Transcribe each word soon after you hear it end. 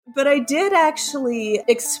But I did actually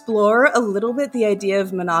explore a little bit the idea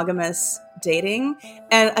of monogamous dating,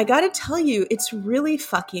 and I gotta tell you, it's really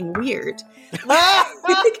fucking weird.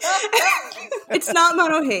 It's not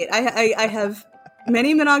mono-hate. I have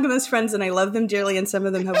many monogamous friends, and I love them dearly, and some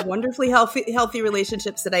of them have wonderfully healthy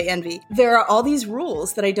relationships that I envy. There are all these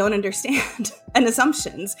rules that I don't understand, and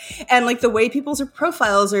assumptions, and like the way people's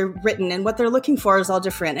profiles are written and what they're looking for is all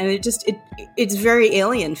different, and it's very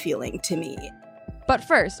alien feeling to me. But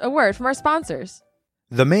first, a word from our sponsors.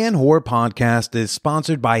 The Man Whore Podcast is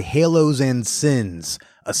sponsored by Halos and Sins,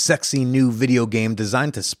 a sexy new video game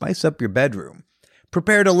designed to spice up your bedroom.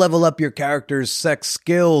 Prepare to level up your character's sex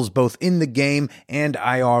skills both in the game and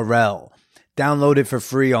IRL. Download it for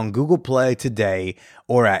free on Google Play today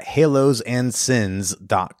or at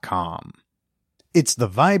halosandsins.com. It's the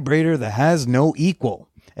vibrator that has no equal.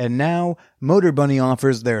 And now, Motor Bunny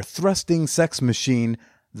offers their thrusting sex machine,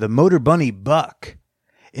 the Motor Bunny Buck.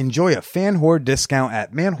 Enjoy a fan whore discount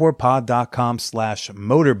at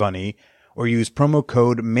manwhorepod.com/motorbunny or use promo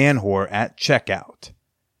code manwhore at checkout.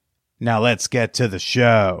 Now let's get to the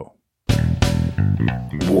show.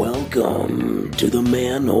 Welcome to the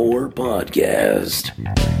Man Whore Podcast.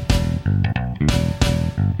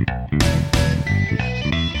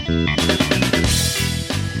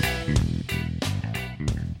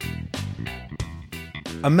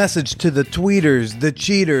 A message to the tweeters, the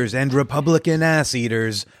cheaters, and Republican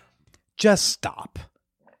ass-eaters. Just stop.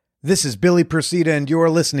 This is Billy Persida, and you're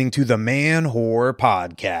listening to the Man Whore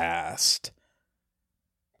Podcast.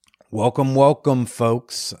 Welcome,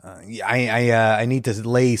 folks. I need to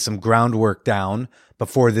lay some groundwork down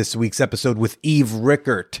before this week's episode with Eve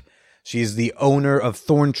Rickert. She is the owner of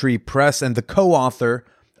Thorntree Press and the co-author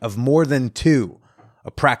of More Than Two,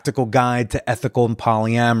 A Practical Guide to Ethical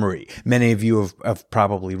polyamory. Many of you have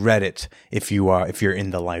probably read it if you're in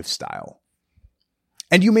the lifestyle.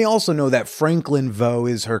 And you may also know that Franklin Vo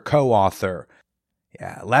is her co-author.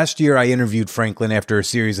 Yeah, last year I interviewed Franklin after a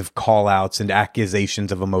series of call-outs and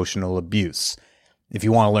accusations of emotional abuse. If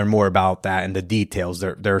you want to learn more about that and the details,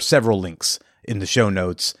 there are several links in the show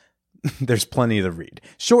notes. There's plenty to read.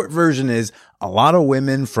 Short version is, a lot of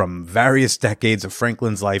women from various decades of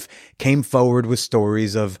Franklin's life came forward with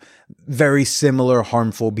stories of very similar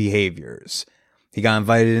harmful behaviors. He got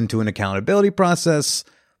invited into an accountability process.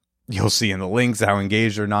 You'll see in the links how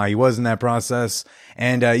engaged or not he was in that process.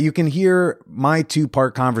 And you can hear my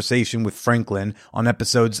two-part conversation with Franklin on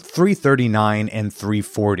episodes 339 and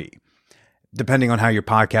 340. Depending on how your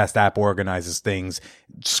podcast app organizes things,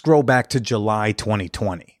 scroll back to July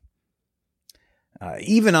 2020.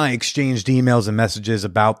 Eve and I exchanged emails and messages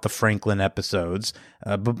about the Franklin episodes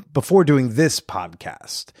before doing this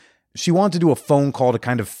podcast. She wanted to do a phone call to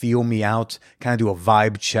kind of feel me out, kind of do a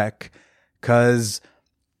vibe check, because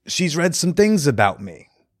she's read some things about me,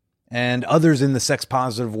 and others in the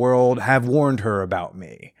sex-positive world have warned her about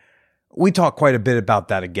me. We talk quite a bit about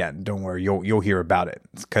that again. Don't worry, you'll hear about it,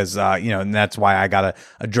 because and that's why I gotta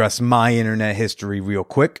address my internet history real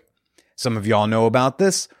quick. Some of y'all know about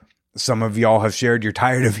this. Some of y'all have shared you're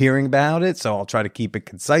tired of hearing about it, so I'll try to keep it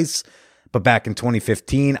concise. But back in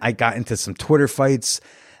 2015, I got into some Twitter fights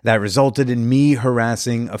that resulted in me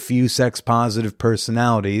harassing a few sex-positive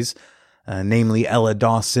personalities, namely Ella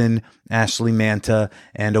Dawson, Ashley Manta,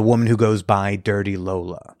 and a woman who goes by Dirty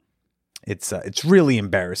Lola. It's really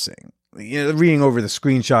embarrassing. Reading over the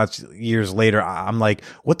screenshots years later, I'm like,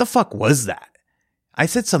 what the fuck was that? I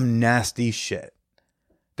said some nasty shit.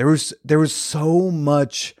 There was so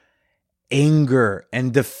much anger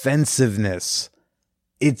and defensiveness.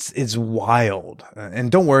 It's wild. And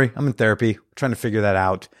don't worry, I'm in therapy, trying to figure that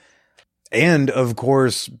out. And of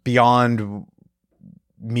course, beyond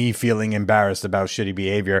me feeling embarrassed about shitty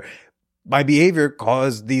behavior, my behavior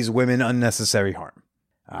caused these women unnecessary harm.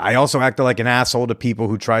 I also acted like an asshole to people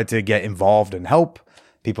who tried to get involved and help.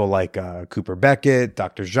 People like Cooper Beckett,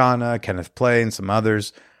 Dr. Jana, Kenneth Play, and some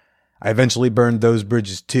others. I eventually burned those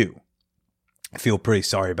bridges too. I feel pretty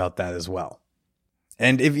sorry about that as well.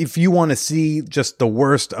 And if you want to see just the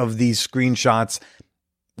worst of these screenshots,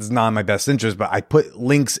 it's not in my best interest, but I put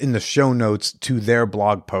links in the show notes to their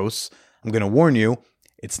blog posts. I'm going to warn you,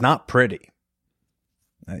 it's not pretty.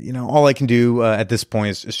 All I can do at this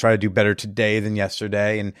point is try to do better today than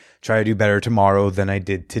yesterday and try to do better tomorrow than I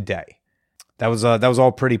did today. That was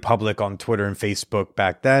all pretty public on Twitter and Facebook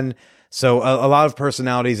back then. So a lot of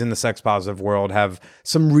personalities in the sex positive world have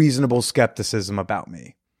some reasonable skepticism about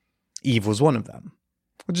me. Eve was one of them,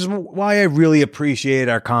 which is why I really appreciate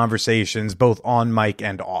our conversations both on mic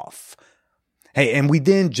and off. Hey, and we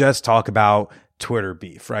didn't just talk about Twitter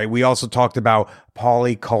beef, right? We also talked about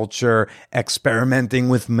polyculture, experimenting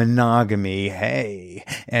with monogamy,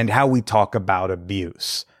 and how we talk about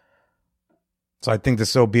abuse. So I think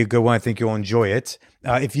this will be a good one. I think you'll enjoy it.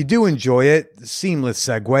 If you do enjoy it, seamless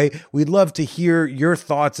segue, we'd love to hear your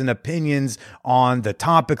thoughts and opinions on the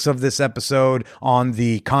topics of this episode, on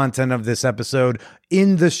the content of this episode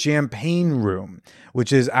in the Champagne Room,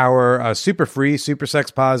 which is our super free, super sex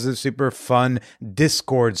positive, super fun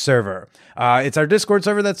Discord server. It's our Discord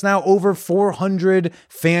server that's now over 400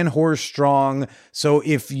 fan whores strong. So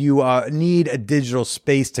if you need a digital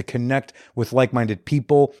space to connect with like-minded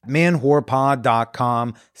people,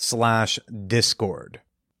 manwhorepod.com/Discord.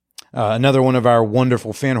 Another one of our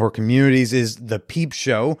wonderful fan whore communities is the Peep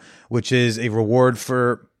Show, which is a reward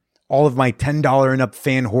for all of my $10 and up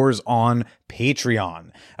fan whores on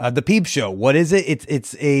Patreon. The Peep Show, what is it?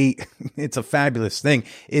 It's a fabulous thing.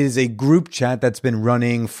 It is a group chat that's been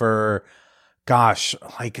running for,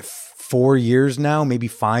 like 4 years now, maybe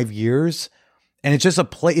 5 years. And it's just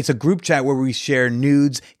it's a group chat where we share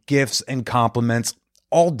nudes, gifts, and compliments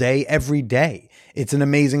all day, every day. It's an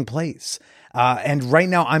amazing place. And right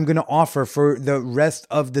now I'm going to offer for the rest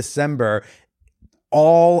of December,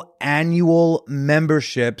 all annual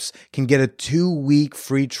memberships can get a 2-week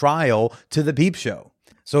free trial to the Peep Show.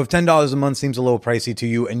 So if $10 a month seems a little pricey to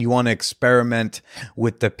you and you want to experiment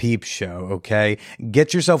with the Peep Show, okay,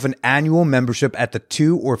 get yourself an annual membership at the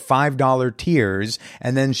 $2 or $5 tiers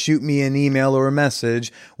and then shoot me an email or a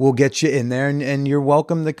message. We'll get you in there and you're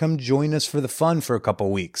welcome to come join us for the fun for a couple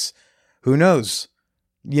weeks. Who knows?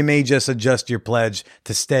 You may just adjust your pledge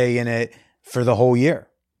to stay in it for the whole year.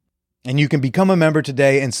 And you can become a member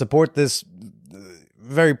today and support this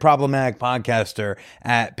very problematic podcaster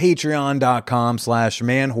at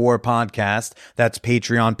patreon.com/manwhorepodcast. That's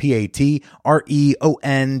Patreon,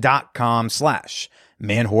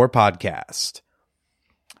 patreon.com/manwhorepodcast.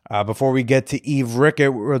 Before we get to Eve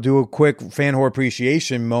Rickert, we'll do a quick fan whore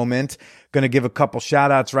appreciation moment. Going to give a couple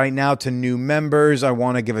shout outs right now to new members. I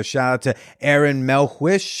want to give a shout out to Aaron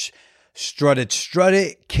Melchwish, Strut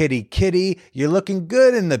It, Kitty. You're looking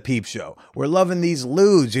good in the Peep Show. We're loving these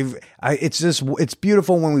lewds. It's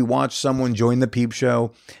beautiful when we watch someone join the Peep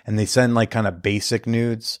Show and they send like kind of basic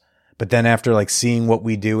nudes. But then after like seeing what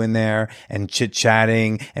we do in there and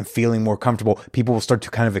chit-chatting and feeling more comfortable, people will start to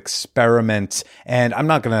kind of experiment. And I'm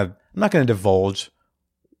not going to divulge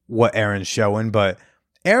what Aaron's showing, but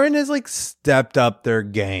Aaron has like stepped up their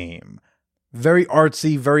game. Very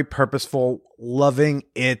artsy, very purposeful, loving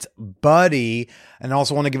it, buddy. And I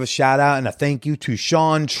also want to give a shout out and a thank you to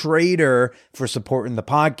Sean Trader for supporting the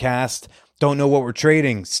podcast. Don't know what we're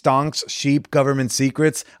trading. Stonks, sheep, government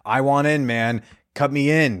secrets. I want in, man. Cut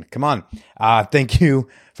me in. Come on. Thank you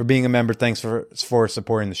for being a member. Thanks for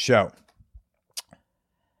supporting the show.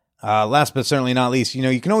 Last but certainly not least,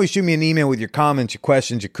 you can always shoot me an email with your comments, your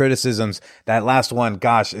questions, your criticisms. That last one,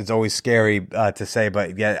 gosh, it's always scary to say,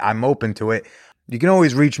 but yeah, I'm open to it. You can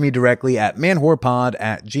always reach me directly at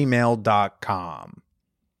manwhorepod@gmail.com.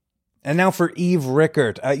 And now for Eve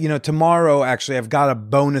Rickert. Tomorrow, actually, I've got a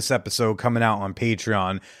bonus episode coming out on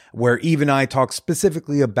Patreon where Eve and I talk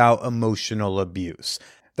specifically about emotional abuse.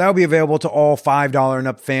 That'll be available to all $5 and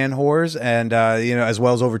up fan whores and, as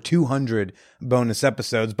well as over 200 bonus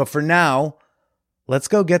episodes. But for now, let's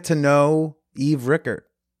go get to know Eve Rickert.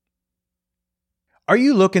 Are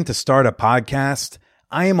you looking to start a podcast?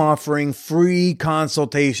 I am offering free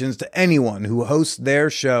consultations to anyone who hosts their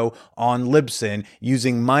show on Libsyn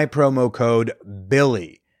using my promo code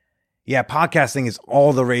Billy. Yeah, podcasting is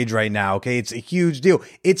all the rage right now, okay? It's a huge deal.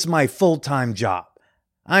 It's my full-time job.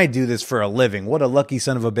 I do this for a living. What a lucky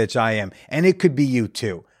son of a bitch I am. And it could be you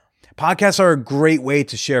too. Podcasts are a great way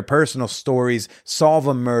to share personal stories, solve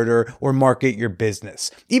a murder, or market your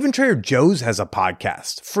business. Even Trader Joe's has a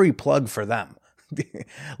podcast. Free plug for them.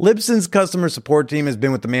 Libsyn's customer support team has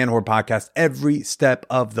been with the Man Whore podcast every step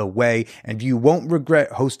of the way, and you won't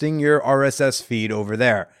regret hosting your RSS feed over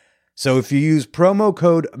there. So if you use promo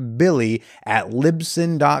code Billy at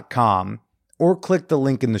Libsyn.com or click the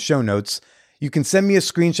link in the show notes, you can send me a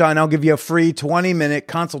screenshot and I'll give you a free 20-minute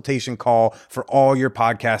consultation call for all your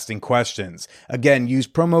podcasting questions. Again, use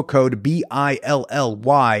promo code BILLY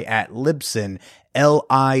at Libsyn, LIBSYN.com,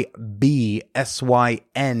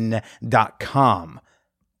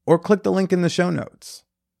 or click the link in the show notes.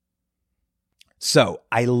 So,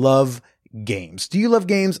 I love games. Do you love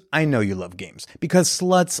games? I know you love games because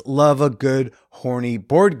sluts love a good horny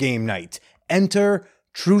board game night. Enter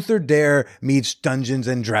Truth or Dare meets Dungeons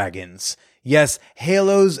and Dragons. Yes,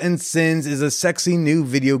 Halos and Sins is a sexy new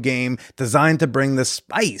video game designed to bring the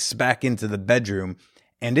spice back into the bedroom,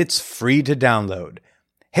 and it's free to download.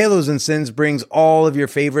 Halos and Sins brings all of your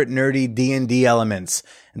favorite nerdy D&D elements.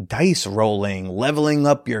 Dice rolling, leveling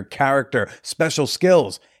up your character, special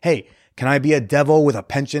skills. Hey, can I be a devil with a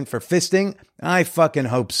penchant for fisting? I fucking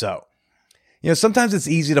hope so. Sometimes it's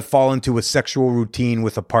easy to fall into a sexual routine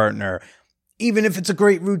with a partner. Even if it's a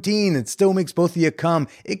great routine, it still makes both of you come.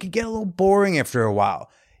 It could get a little boring after a while.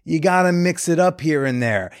 You gotta mix it up here and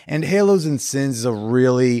there. And Halos and Sins is a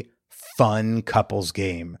really fun couples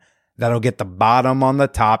game. That'll get the bottom on the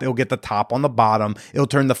top. It'll get the top on the bottom. It'll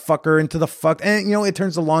turn the fucker into the fuck. And, it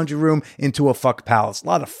turns the laundry room into a fuck palace. A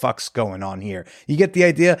lot of fucks going on here. You get the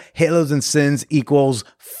idea? Halos and Sins equals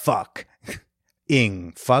fuck.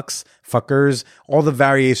 Fucks, fuckers, all the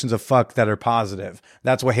variations of fuck that are positive.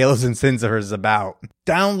 That's what Halos and Sins is about.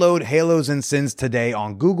 Download Halos and Sins today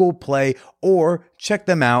on Google Play or check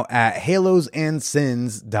them out at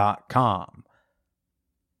halosandsins.com.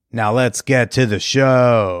 Now let's get to the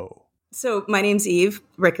show. So my name's Eve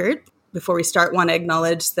Rickert. Before we start, want to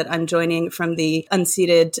acknowledge that I'm joining from the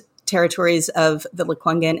unceded territories of the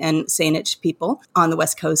Lekwungen and Saanich people on the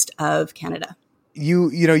west coast of Canada.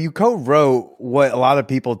 You co-wrote what a lot of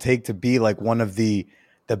people take to be like one of the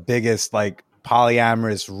biggest like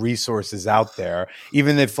polyamorous resources out there.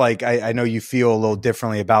 Even if like I know you feel a little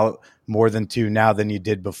differently about more than two now than you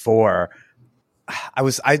did before.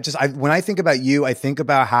 When I think about you, I think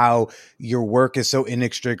about how your work is so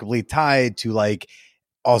inextricably tied to like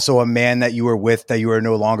also a man that you were with that you are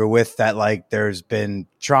no longer with that like there's been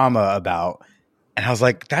trauma about. And I was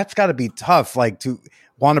like, that's got to be tough. Like to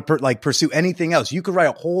want to pursue anything else. You could write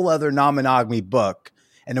a whole other non-monogamy book,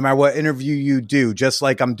 and no matter what interview you do, just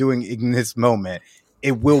like I'm doing in this moment,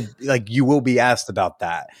 it will like you will be asked about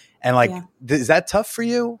that. And like, is that tough for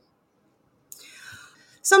you?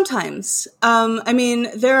 Sometimes.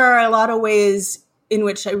 There are a lot of ways in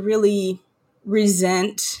which I really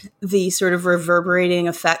resent the sort of reverberating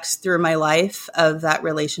effects through my life of that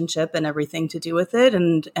relationship and everything to do with it.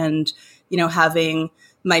 And having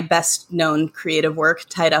my best known creative work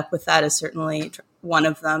tied up with that is certainly one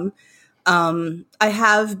of them. I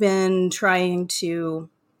have been trying to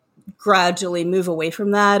gradually move away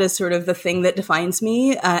from that as sort of the thing that defines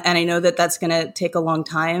me. And I know that that's going to take a long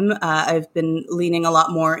time. I've been leaning a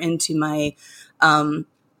lot more into my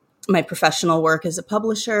professional work as a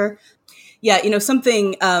publisher. Yeah,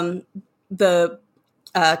 something the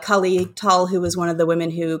Kali Tal, who was one of the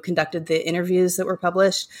women who conducted the interviews that were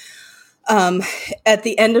published, at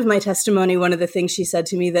the end of my testimony, one of the things she said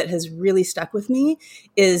to me that has really stuck with me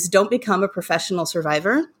is don't become a professional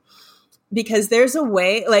survivor, because there's a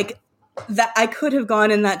way like that I could have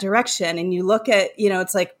gone in that direction. And you look at,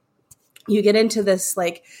 it's like you get into this,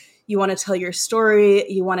 like you want to tell your story,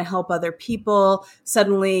 you want to help other people.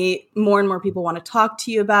 Suddenly more and more people want to talk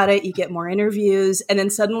to you about it. You get more interviews, and then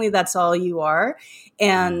suddenly that's all you are.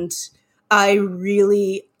 And I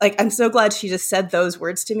really I'm so glad she just said those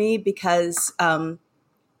words to me, because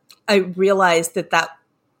I realized that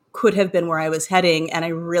could have been where I was heading, and I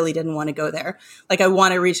really didn't want to go there. Like I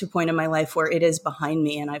want to reach a point in my life where it is behind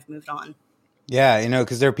me and I've moved on. Yeah,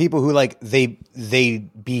 because there are people who like they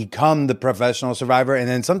become the professional survivor, and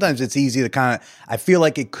then sometimes it's easy to I feel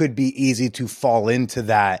like it could be easy to fall into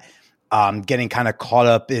that, getting kind of caught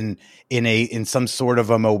up in some sort of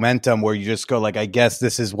a momentum where you just go like, I guess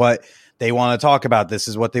this is what they want to talk about. This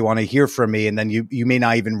is what they want to hear from me. And then you may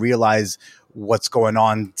not even realize what's going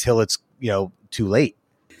on till it's, too late.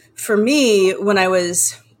 For me, when I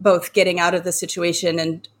was both getting out of the situation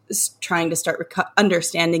and trying to start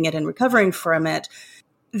understanding it and recovering from it,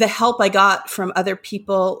 the help I got from other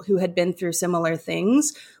people who had been through similar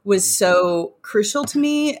things was so crucial to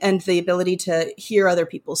me, and the ability to hear other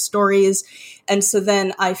people's stories. And so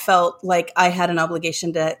then I felt like I had an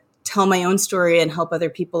obligation to tell my own story and help other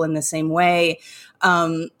people in the same way.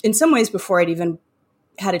 In some ways, before I'd even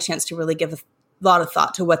had a chance to really give a lot of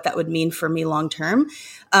thought to what that would mean for me long term.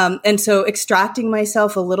 And so extracting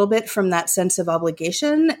myself a little bit from that sense of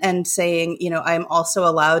obligation and saying, I'm also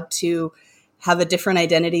allowed to have a different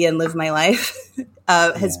identity and live my life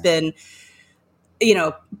has been,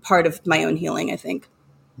 part of my own healing, I think.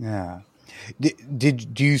 Yeah. Do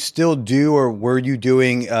you still do, or were you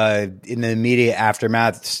doing in the immediate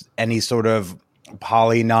aftermath any sort of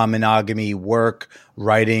non-monogamy work,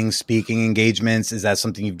 writing, speaking engagements? Is that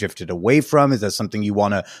something you've drifted away from? Is that something you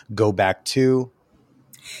want to go back to?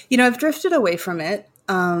 I've drifted away from it.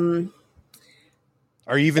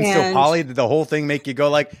 Are you even still poly? Did the whole thing make you go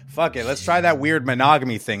like, fuck it, let's try that weird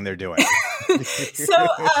monogamy thing they're doing? So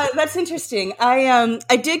that's interesting. I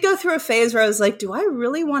did go through a phase where I was like, do I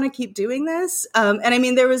really want to keep doing this?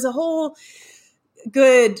 And there was a whole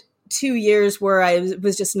good 2 years where I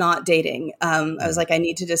was just not dating. I was like, I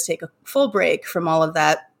need to just take a full break from all of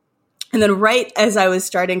that. And then right as I was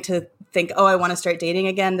starting to think, oh, I want to start dating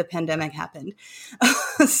again, the pandemic happened.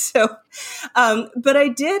 But I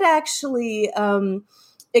did actually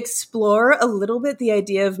explore a little bit the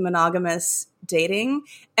idea of monogamous dating.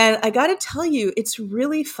 And I got to tell you, it's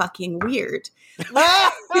really fucking weird.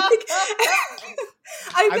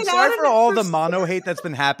 I'm sorry for all the mono hate that's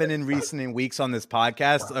been happening in recent weeks on this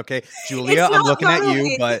podcast. Okay, Julia, I'm looking at you,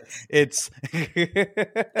 hate. but it's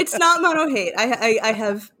it's not mono hate. I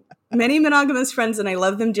have many monogamous friends and I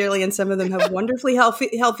love them dearly, and some of them have wonderfully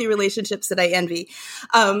healthy relationships that I envy.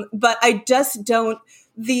 But I just don't.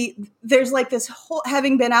 There's like this whole,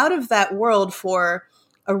 having been out of that world for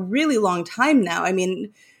a really long time now. I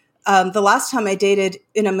mean, the last time I dated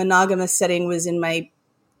in a monogamous setting was in my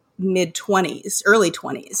mid-20s, early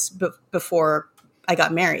 20s, before I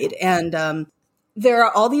got married. And there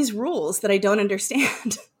are all these rules that I don't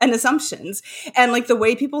understand and assumptions. And like the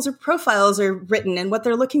way people's profiles are written and what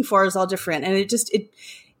they're looking for is all different. And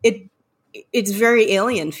it's very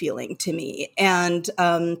alien feeling to me. And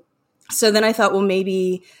so then I thought, well,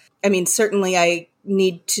 maybe, I mean, certainly I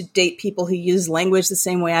need to date people who use language the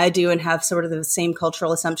same way I do and have sort of the same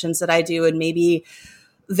cultural assumptions that I do. And maybe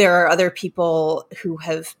there are other people who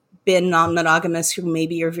have been non-monogamous who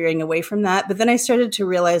maybe are veering away from that. But then I started to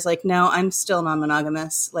realize, like, no, I'm still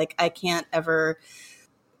non-monogamous. Like, I'm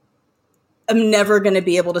never going to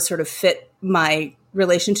be able to sort of fit my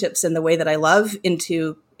relationships in the way that I love in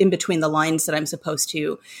between the lines that I'm supposed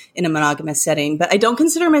to in a monogamous setting. But I don't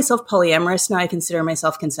consider myself polyamorous now. I consider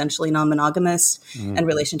myself consensually non-monogamous and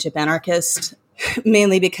relationship anarchist,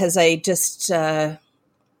 mainly because I just, I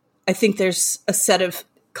think there's a set of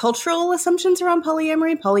cultural assumptions around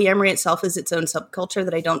polyamory. Polyamory itself is its own subculture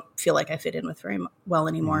that I don't feel like I fit in with very well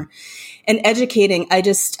anymore. And educating, I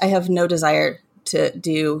have no desire to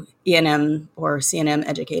do E&M or CNM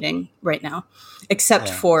educating right now, except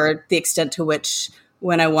for the extent to which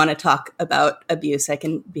when I want to talk about abuse, I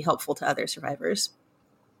can be helpful to other survivors.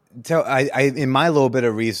 So I in my little bit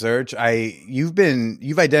of research, you've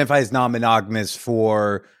identified as non-monogamous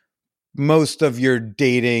for most of your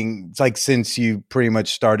dating, like since you pretty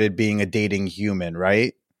much started being a dating human,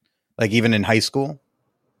 right? Like even in high school?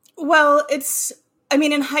 Well,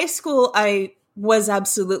 in high school, I was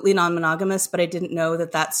absolutely non-monogamous, but I didn't know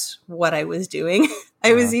that that's what I was doing.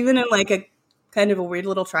 I was even in like a kind of a weird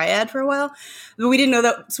little triad for a while, but we didn't know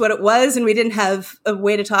that's what it was. And we didn't have a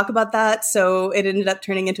way to talk about that. So it ended up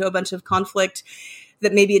turning into a bunch of conflict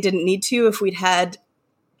that maybe it didn't need to if we'd had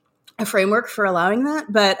a framework for allowing that.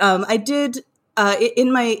 But I did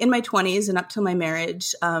in my 20s and up to my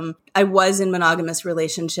marriage, I was in monogamous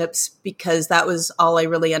relationships because that was all I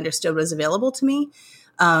really understood was available to me.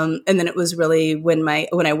 And then it was really when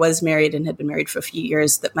I was married and had been married for a few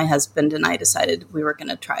years that my husband and I decided we were going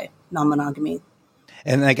to try non-monogamy.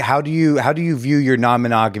 And like, how do you view your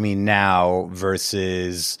non-monogamy now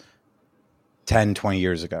versus 10, 20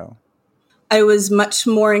 years ago? I was much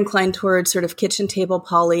more inclined towards sort of kitchen table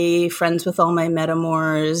poly, friends with all my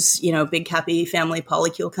metamors, big happy family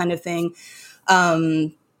polycule kind of thing.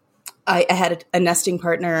 I had a nesting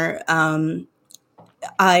partner.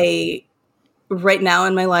 I right now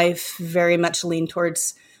in my life very much lean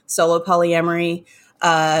towards solo polyamory.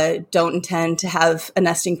 Don't intend to have a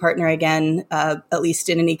nesting partner again, at least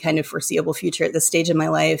in any kind of foreseeable future at this stage in my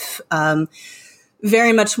life.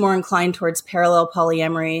 Very much more inclined towards parallel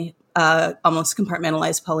polyamory. Almost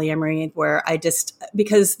compartmentalized polyamory, where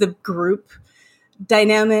because the group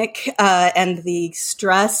dynamic and the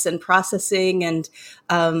stress and processing and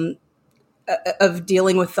of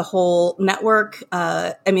dealing with the whole network.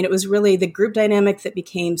 It was really the group dynamic that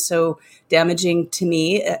became so damaging to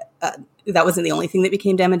me. That wasn't the only thing that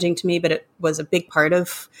became damaging to me, but it was a big part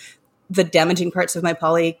of the damaging parts of my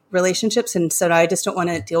poly relationships. And so I just don't want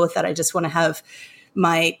to deal with that. I just want to have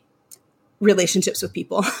my relationships with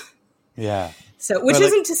people. Yeah. So, which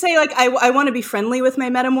isn't to say like I want to be friendly with my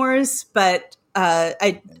metamors, but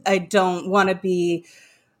I don't want to be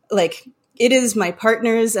like, it is my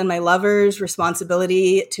partner's and my lover's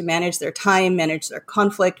responsibility to manage their time, manage their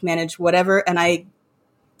conflict, manage whatever, and I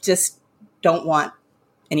just don't want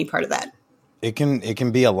any part of that. It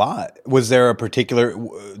can be a lot. Was there a particular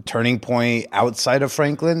turning point outside of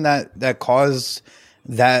Franklin that caused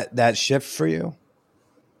that shift for you?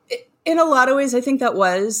 In a lot of ways, I think that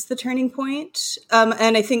was the turning point.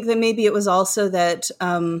 And I think that maybe it was also that,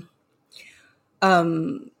 I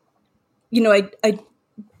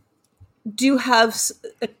do have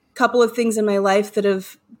a couple of things in my life that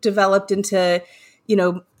have developed into,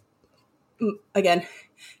 again,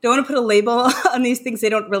 don't want to put a label on these things. They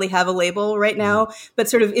don't really have a label right now, but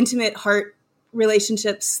sort of intimate heart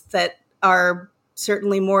relationships that are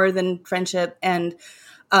certainly more than friendship. And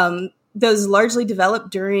those largely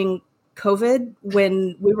developed during COVID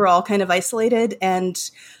when we were all kind of isolated. And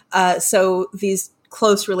so these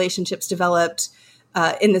close relationships developed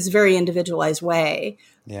in this very individualized way.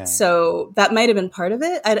 Yeah. So that might have been part of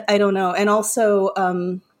it. I don't know. And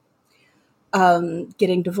also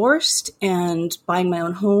getting divorced and buying my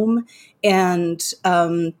own home. And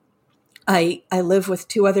I live with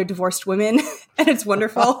 2 other divorced women, and it's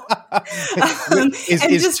wonderful.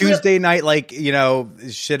 Is Tuesday night like,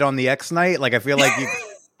 shit on the X night? Like, I feel like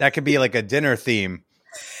that could be like a dinner theme.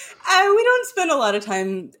 We don't spend a lot of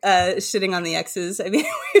time shitting on the exes. I mean,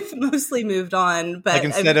 we've mostly moved on. But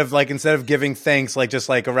instead of giving thanks, just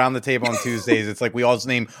around the table on Tuesdays, it's like we all just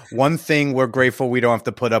name one thing we're grateful we don't have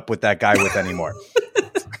to put up with that guy with anymore.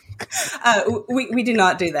 We do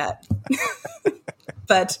not do that.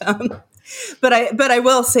 But I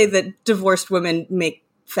will say that divorced women make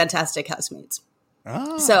fantastic housemates.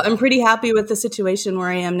 Oh. So I'm pretty happy with the situation where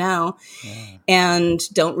I am now, and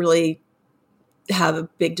don't really have a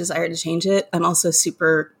big desire to change it. I'm also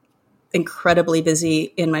incredibly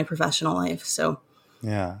busy in my professional life. So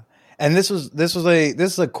yeah. And this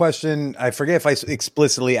is a question, I forget if I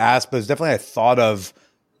explicitly asked, but it's definitely I thought of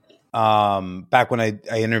back when I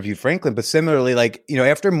interviewed Franklin. But similarly,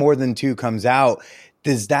 after More Than Two comes out,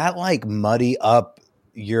 does that muddy up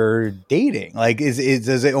your dating?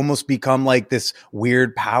 Does it almost become this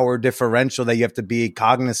weird power differential that you have to be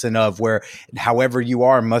cognizant of, where however you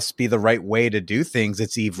are must be the right way to do things?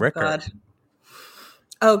 It's Eve Rickert.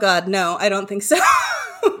 Oh God, no, I don't think so.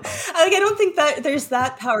 I don't think that there's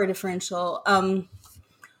that power differential. I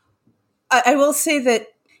will say that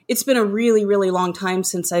it's been a really, really long time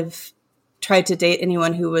since I've tried to date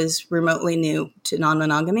anyone who was remotely new to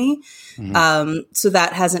non-monogamy. Mm-hmm. So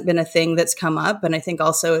that hasn't been a thing that's come up. And I think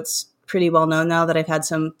also it's pretty well known now that I've had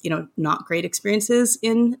some, not great experiences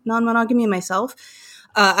in non-monogamy myself.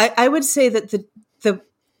 I would say that the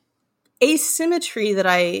asymmetry that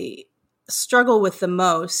I struggle with the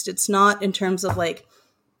most, it's not in terms of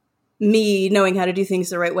me knowing how to do things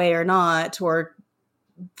the right way or not, or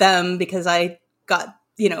them because I got,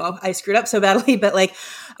 I screwed up so badly, but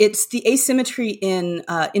it's the asymmetry in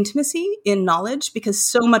intimacy, in knowledge, because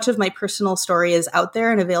so much of my personal story is out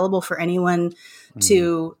there and available for anyone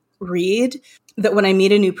to read, that when I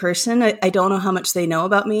meet a new person, I don't know how much they know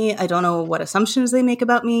about me. I don't know what assumptions they make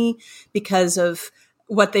about me because of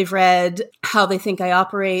what they've read, how they think I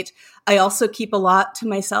operate. I also keep a lot to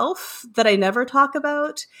myself that I never talk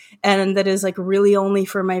about, and that is really only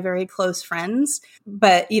for my very close friends.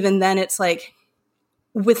 But even then, it's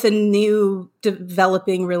with a new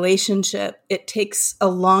developing relationship, it takes a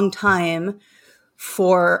long time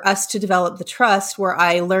for us to develop the trust where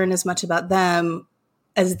I learn as much about them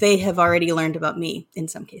as they have already learned about me in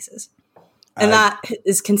some cases. And that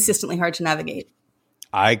is consistently hard to navigate.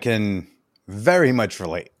 I can very much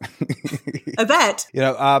relate. I bet.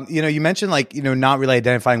 You mentioned not really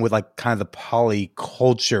identifying with kind of the poly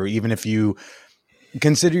culture, even if you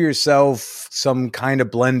consider yourself some kind of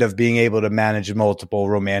blend of being able to manage multiple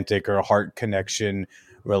romantic or heart connection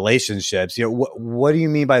relationships. What do you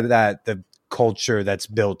mean by that? The culture that's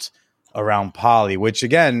built around poly, which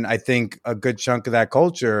again, I think a good chunk of that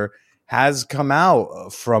culture has come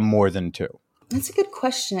out from More Than Two. That's a good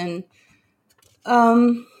question.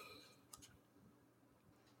 I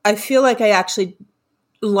feel like I actually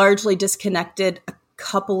largely disconnected a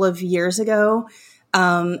couple of years ago,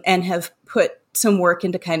 and have put some work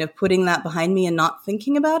into kind of putting that behind me and not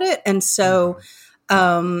thinking about it. And so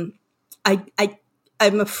I'm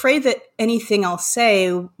afraid that anything I'll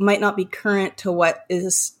say might not be current to what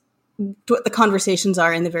the conversations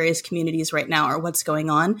are in the various communities right now, or what's going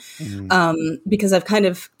on, because I've kind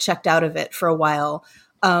of checked out of it for a while.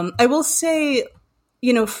 I will say,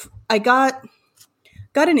 I got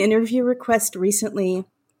an interview request recently,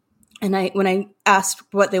 and when I asked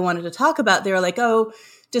what they wanted to talk about, they were like, oh,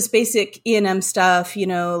 just basic E&M stuff,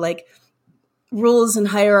 rules and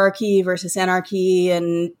hierarchy versus anarchy,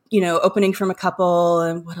 and, opening from a couple.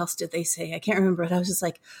 And what else did they say? I can't remember. But I was just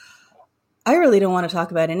like, I really don't want to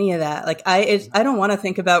talk about any of that. I don't want to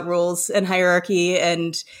think about rules and hierarchy.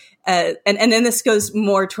 And then this goes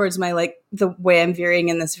more towards my, the way I'm veering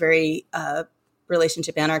in this very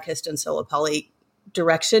relationship anarchist and solo poly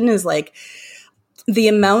direction is the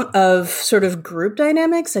amount of sort of group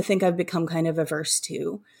dynamics, I think I've become kind of averse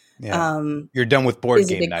to. Yeah. You're done with board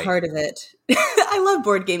game night. Is a big part of it. I love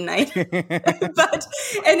board game night. But,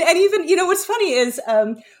 and even, what's funny is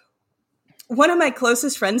one of my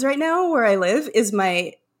closest friends right now where I live is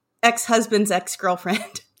my ex-husband's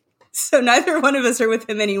ex-girlfriend. So neither one of us are with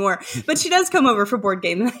him anymore. But she does come over for board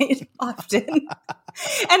game night often.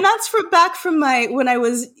 And that's back from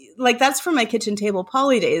that's from my kitchen table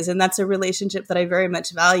poly days. And that's a relationship that I very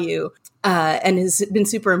much value and has been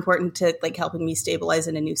super important to like helping me stabilize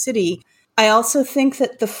in a new city. I also think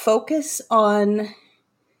that the focus on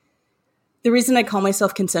the reason I call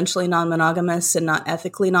myself consensually non-monogamous and not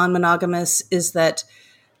ethically non-monogamous is that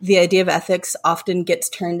the idea of ethics often gets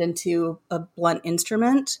turned into a blunt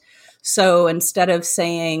instrument. So instead of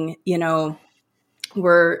saying,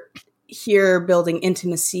 we're here building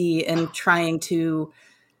intimacy and trying to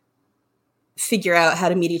figure out how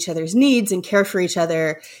to meet each other's needs and care for each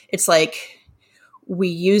other, it's like we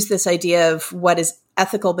use this idea of what is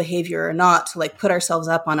ethical behavior or not to like put ourselves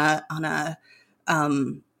up on a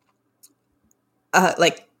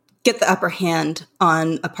like get the upper hand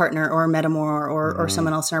on a partner or a metamor or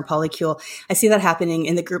someone else in our polycule. I see that happening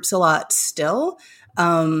in the groups a lot still.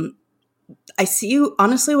 I see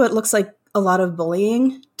honestly what looks like a lot of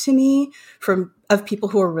bullying to me of people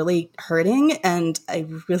who are really hurting, and I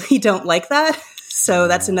really don't like that. So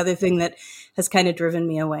that's another thing that has kind of driven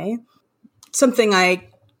me away. Something I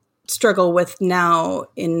struggle with now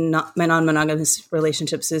in my non-monogamous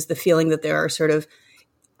relationships is the feeling that there are sort of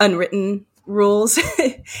unwritten rules.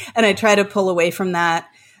 And I try to pull away from that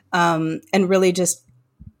and really just,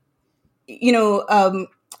 a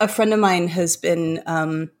friend of mine has been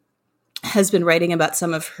writing about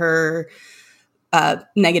some of her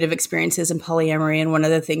negative experiences in polyamory. And one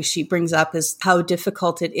of the things she brings up is how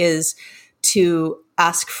difficult it is to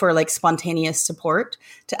ask for like spontaneous support,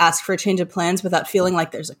 to ask for a change of plans without feeling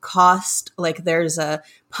like there's a cost, like there's a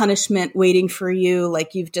punishment waiting for you,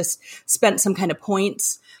 like you've just spent some kind of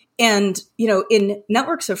points. And, in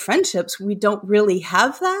networks of friendships, we don't really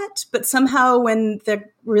have that. But somehow when the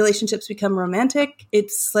relationships become romantic,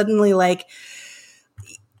 it's suddenly like,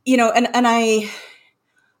 and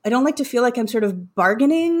I don't like to feel like I'm sort of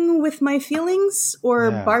bargaining with my feelings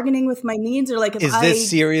or bargaining with my needs, or like, is this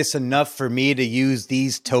serious enough for me to use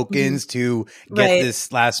these tokens to get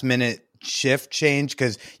this last minute shift change?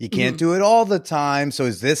 Because you can't do it all the time. So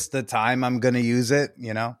is this the time I'm going to use it?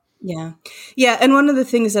 Yeah. Yeah. And one of the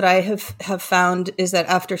things that I have found is that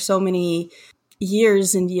after so many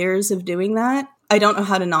years and years of doing that, I don't know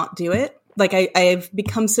how to not do it. Like I've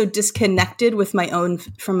become so disconnected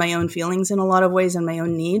from my own feelings in a lot of ways and my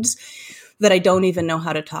own needs that I don't even know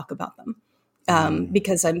how to talk about them.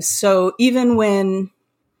 Because even when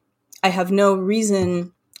I have no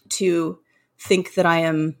reason to think that I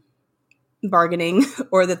am bargaining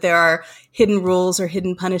or that there are hidden rules or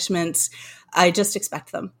hidden punishments, I just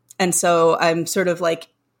expect them. And so I'm sort of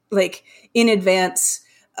like in advance,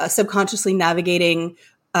 subconsciously navigating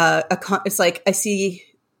it's like I see,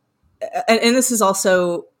 and this is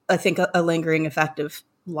also, I think, a lingering effect of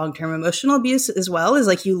long-term emotional abuse as well, is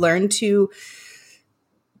like you learn to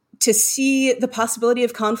see the possibility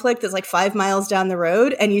of conflict that's like 5 miles down the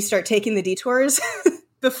road, and you start taking the detours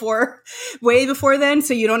way before then,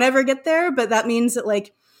 so you don't ever get there. But that means that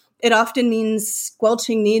like it often means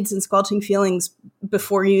squelching needs and squelching feelings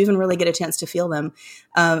before you even really get a chance to feel them.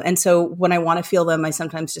 And so when I want to feel them, I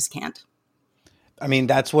sometimes just can't. I mean,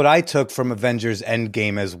 that's what I took from Avengers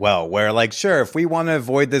Endgame as well, where like, sure, if we want to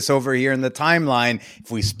avoid this over here in the timeline,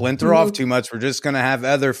 if we splinter off too much, we're just going to have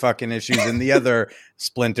other fucking issues in the other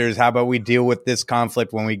splinters. How about we deal with this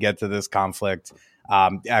conflict when we get to this conflict?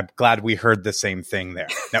 I'm glad we heard the same thing there.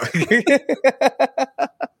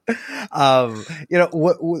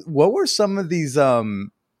 What were some of these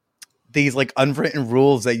like unwritten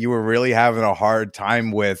rules that you were really having a hard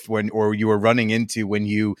time with or you were running into when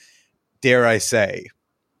you, dare I say,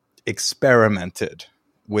 experimented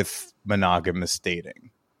with monogamous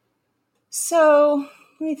dating? So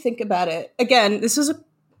let me think about it. Again, this was a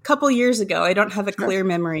couple years ago. I don't have a clear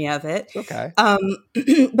memory of it. Okay.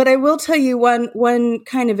 But I will tell you one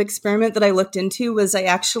kind of experiment that I looked into was I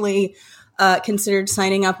actually considered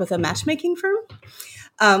signing up with a matchmaking firm,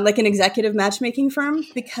 like an executive matchmaking firm,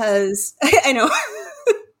 because I know,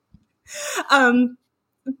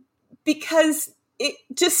 because it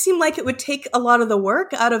just seemed like it would take a lot of the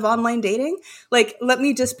work out of online dating. Like, let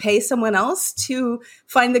me just pay someone else to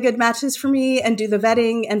find the good matches for me and do the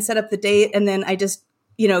vetting and set up the date. And then I just,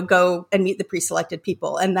 go and meet the pre-selected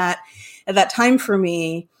people. And that at that time for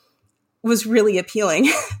me was really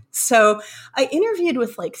appealing. So I interviewed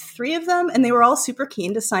with like 3 of them, and they were all super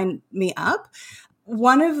keen to sign me up.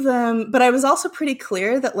 One of them, but I was also pretty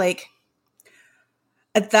clear that like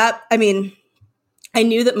at that, I mean, I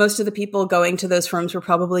knew that most of the people going to those firms were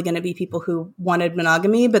probably going to be people who wanted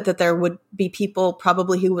monogamy, but that there would be people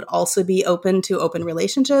probably who would also be open to open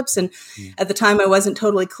relationships. And at the time, I wasn't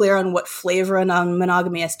totally clear on what flavor of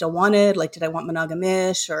monogamy I still wanted. Like, did I want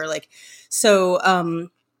monogamish or like, so,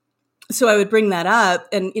 so I would bring that up.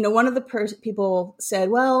 And, you know, one of the people said,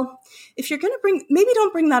 well, if you're going to maybe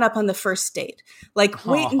don't bring that up on the first date. Like,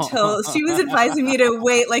 wait until she was advising me to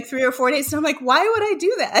wait like 3 or 4 dates. And I'm like, why would I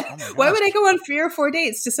do that? Why would I go on 3 or 4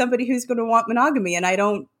 dates to somebody who's going to want monogamy? And I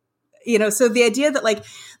don't, you know, so the idea that like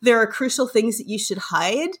there are crucial things that you should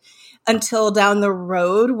hide until down the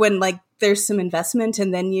road when like there's some investment.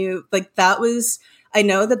 And then you like I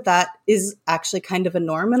know that is actually kind of a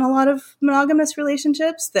norm in a lot of monogamous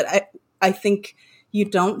relationships that I think you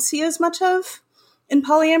don't see as much of in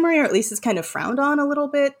polyamory, or at least it's kind of frowned on a little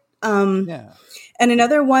bit. Yeah. And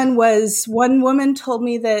another one was one woman told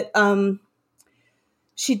me that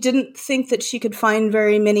she didn't think that she could find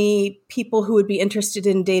very many people who would be interested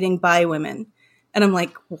in dating bi women. And I'm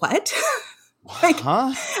like, what? Like,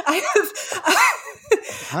 huh?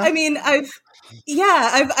 I mean,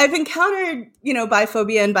 I've encountered, you know,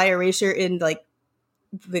 biphobia and bi-erasure in like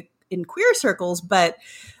in queer circles, but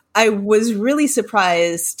I was really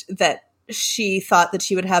surprised that she thought that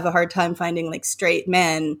she would have a hard time finding like straight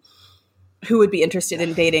men who would be interested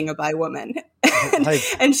in dating a bi woman.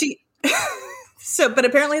 and she, but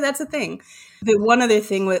apparently that's a thing. The one other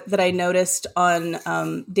thing that I noticed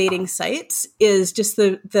on dating sites is just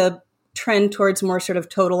the trend towards more sort of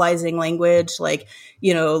totalizing language, like,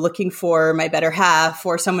 you know, looking for my better half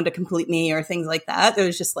or someone to complete me or things like that. It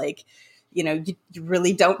was just like, you know, you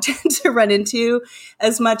really don't tend to run into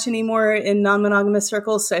as much anymore in non-monogamous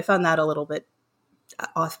circles. So I found that a little bit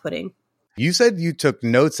off-putting. You said you took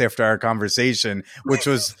notes after our conversation, which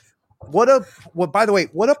was by the way,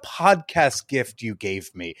 what a podcast gift you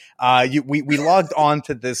gave me. We logged on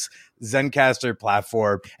to this Zencaster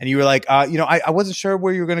platform and you were like, you know, I wasn't sure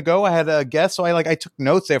where you were going to go. I had a guess. So I took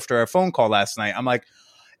notes after our phone call last night. I'm like,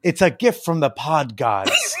 it's a gift from the pod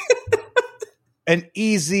gods. An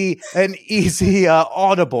easy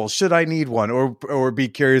audible should I need one or be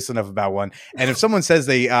curious enough about one. And if someone says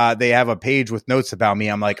they have a page with notes about me,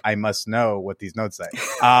 I'm like, I must know what these notes say.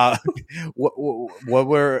 What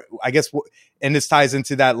were, I guess, and this ties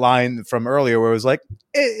into that line from earlier where it was like,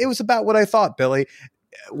 it was about what I thought, Billy.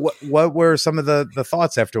 What were some of the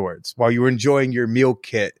thoughts afterwards while you were enjoying your meal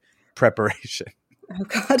kit preparation? Oh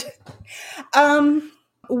God.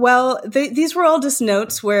 Well, these were all just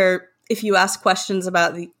notes where, if you ask questions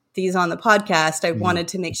about these on the podcast, I wanted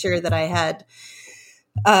to make sure that I had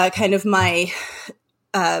kind of my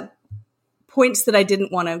points that I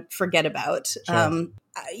didn't want to forget about. Sure.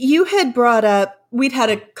 You had brought up, we'd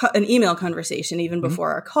had an email conversation even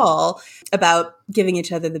before our call about giving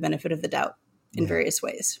each other the benefit of the doubt in various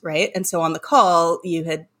ways, right? And so on the call, you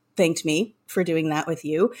had thanked me for doing that with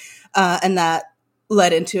you. And that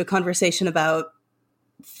led into a conversation about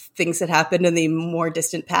things that happened in the more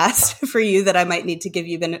distant past for you that I might need to give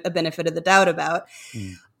you a benefit of the doubt about.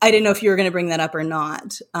 I didn't know if you were going to bring that up or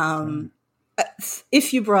not.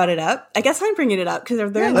 If you brought it up, I guess I'm bringing it up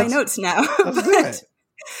because they're in my notes now. But,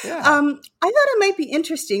 I thought it might be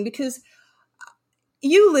interesting because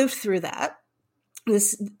you lived through that.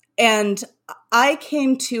 And I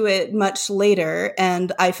came to it much later,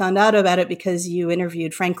 and I found out about it because you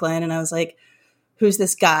interviewed Franklin, and I was like, who's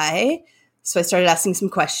this guy? So I started asking some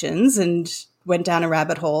questions and went down a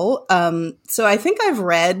rabbit hole. So I think I've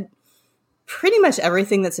read pretty much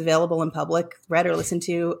everything that's available in public, read or listened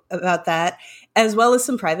to about that, as well as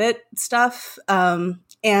some private stuff.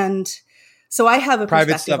 And so I have a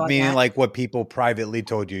private stuff, on meaning that. Like what people privately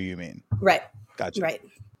told you mean. Right. Gotcha. Right.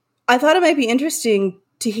 I thought it might be interesting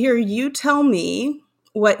to hear you tell me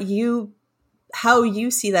how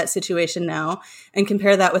you see that situation now and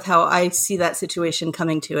compare that with how I see that situation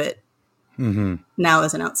coming to it now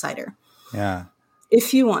as an outsider. Yeah.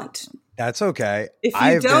 If you want. That's okay. If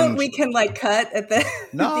you don't, we can like cut at the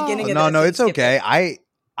beginning of this. No, it's okay.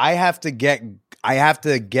 I have to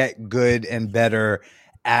get good and better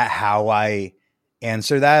at how I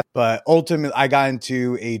answer that. But ultimately, I got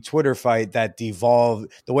into a Twitter fight that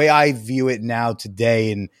devolved. The way I view it now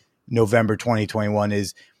today in November 2021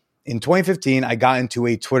 is in 2015, I got into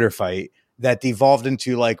a Twitter fight that devolved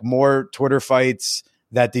into like more Twitter fights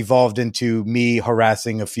that devolved into me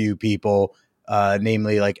harassing a few people,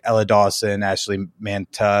 namely like Ella Dawson, Ashley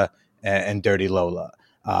Manta, and Dirty Lola.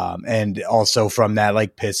 And also from that,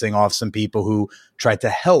 like pissing off some people who tried to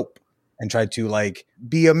help and tried to like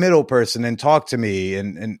be a middle person and talk to me.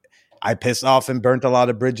 And I pissed off and burnt a lot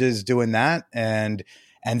of bridges doing that. And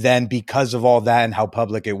And then because of all that and how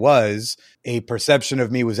public it was, a perception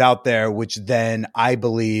of me was out there, which then I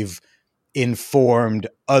believe informed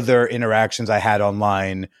other interactions I had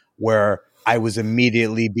online where I was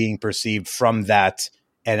immediately being perceived from that.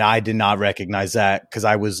 And I did not recognize that because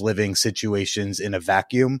I was living situations in a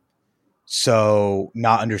vacuum. So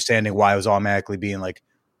not understanding why I was automatically being like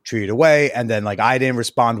treated away. And then like I didn't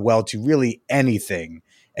respond well to really anything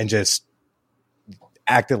and just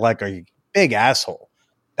acted like a big asshole.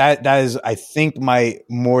 That is, I think, my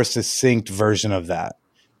more succinct version of that.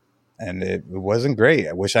 And it wasn't great.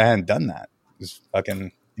 I wish I hadn't done that. It was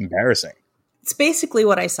fucking embarrassing. It's basically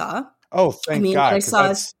what I saw. Oh, thank God. What I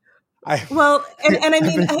saw. Well, and I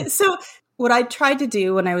mean, so what I tried to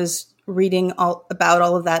do when I was reading about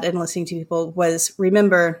all of that and listening to people was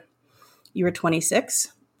remember you were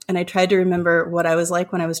 26. And I tried to remember what I was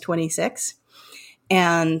like when I was 26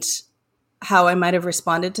 and how I might have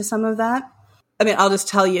responded to some of that. I mean, I'll just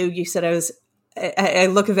tell you, you said I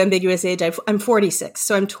look of ambiguous age. I'm 46,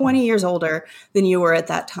 so I'm 20 years older than you were at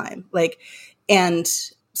that time. Like, and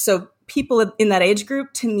so people in that age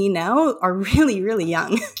group to me now are really, really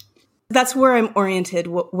young. That's where I'm oriented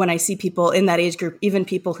when I see people in that age group, even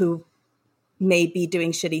people who may be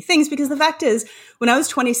doing shitty things. Because the fact is, when I was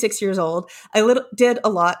 26 years old, I did a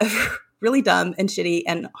lot of really dumb and shitty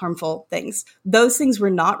and harmful things. Those things were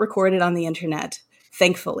not recorded on the internet.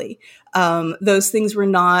 Thankfully, those things were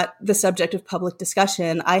not the subject of public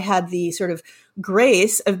discussion. I had the sort of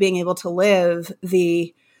grace of being able to live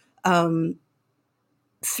through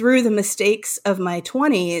the mistakes of my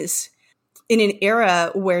 20s in an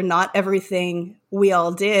era where not everything we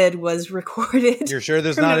all did was recorded. You're sure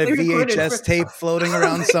there's not a VHS tape floating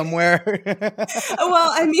around somewhere?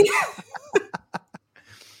 Well, I mean,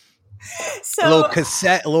 so a little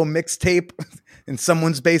cassette, a little mixtape in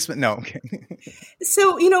someone's basement. No. Okay.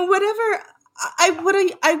 So, whatever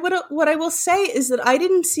what I will say is that I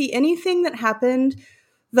didn't see anything that happened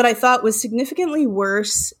that I thought was significantly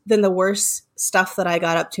worse than the worst stuff that I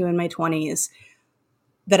got up to in my 20s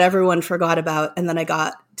that everyone forgot about and that I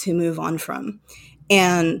got to move on from.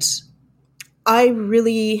 And I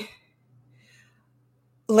really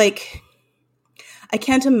I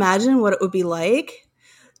can't imagine what it would be like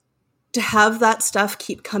to have that stuff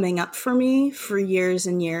keep coming up for me for years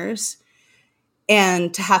and years,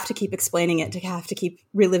 and to have to keep explaining it, to have to keep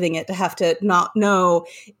reliving it, to have to not know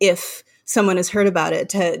if someone has heard about it,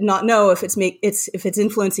 to not know if it's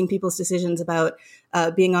influencing people's decisions about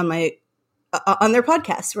being on their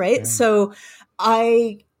podcast, right? Yeah. So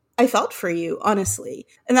I felt for you, honestly,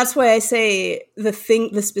 and that's why I say the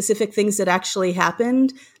specific things that actually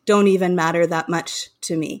happened don't even matter that much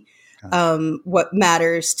to me. What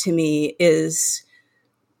matters to me is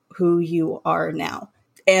who you are now.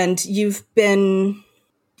 And you've been,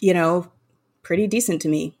 pretty decent to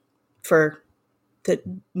me for the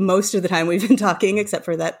most of the time we've been talking, except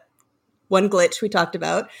for that one glitch we talked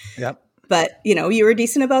about. Yep. But, you were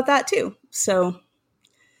decent about that too. So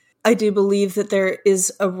I do believe that there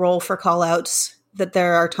is a role for call outs, that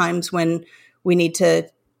there are times when we need to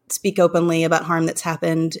speak openly about harm that's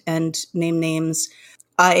happened and name names.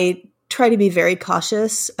 I try to be very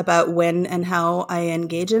cautious about when and how I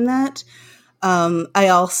engage in that. I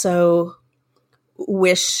also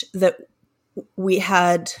wish that we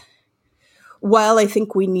had, while I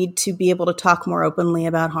think we need to be able to talk more openly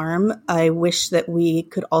about harm, I wish that we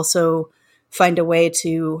could also find a way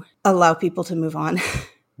to allow people to move on.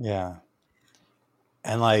 Yeah.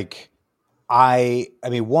 And I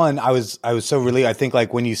was so relieved. I think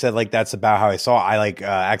when you said that's about how I saw it, I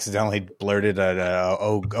accidentally blurted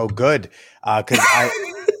oh good.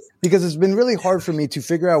 Because it's been really hard for me to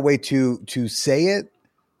figure out a way to say it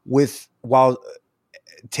while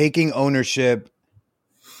taking ownership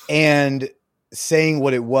and saying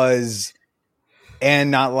what it was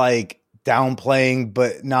and not downplaying,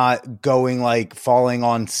 but not going falling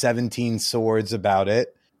on 17 swords about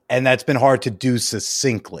it. And that's been hard to do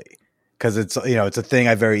succinctly. Because it's a thing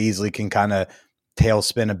I very easily can kind of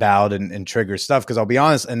tailspin about and trigger stuff. Because I'll be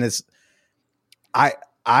honest, and I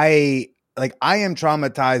am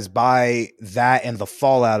traumatized by that and the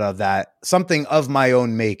fallout of that. Something of my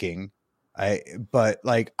own making, but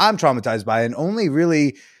I'm traumatized by it. And only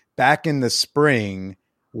really back in the spring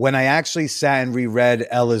when I actually sat and reread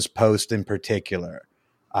Ella's post in particular,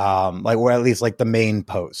 or at least the main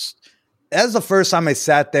post. That was the first time I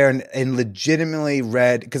sat there and legitimately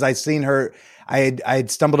read, because I'd seen her, I had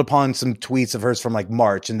stumbled upon some tweets of hers from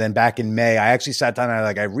March, and then back in May, I actually sat down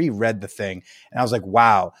and I reread the thing, and I was like,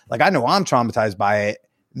 wow, I know I'm traumatized by it.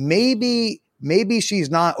 Maybe she's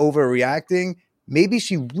not overreacting. Maybe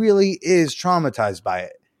she really is traumatized by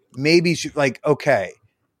it. Maybe she okay.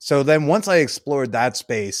 So then once I explored that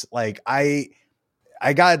space, like I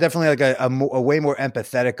got definitely like a way more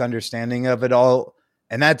empathetic understanding of it all.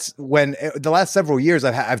 And that's when the last several years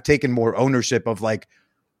I've taken more ownership of like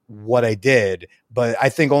what I did. But I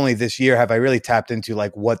think only this year have I really tapped into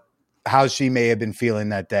like how she may have been feeling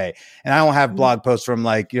that day. And I don't have blog posts from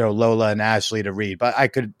like, Lola and Ashley to read, but I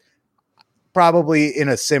could probably in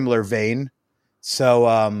a similar vein.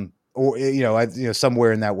 So, or,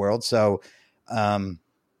 somewhere in that world. So,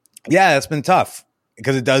 yeah, it's been tough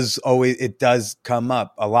because it does come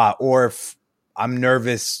up a lot. Or if I'm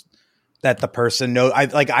nervous that the person I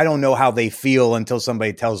don't know how they feel until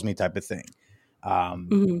somebody tells me, type of thing.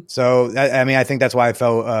 So I think that's why I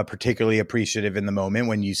felt particularly appreciative in the moment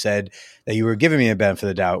when you said that you were giving me a benefit of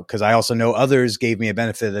the doubt, because I also know others gave me a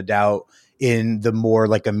benefit of the doubt in the more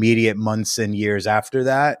like immediate months and years after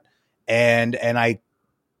that, and I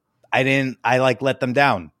let them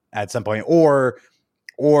down at some point, or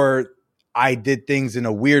I did things in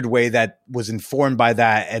a weird way that was informed by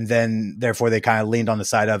that, and then therefore they kind of leaned on the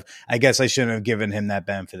side of, I guess I shouldn't have given him that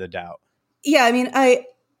benefit of the doubt. Yeah, I mean, I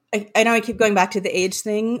know I keep going back to the age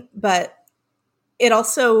thing, but it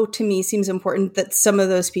also, to me, seems important that some of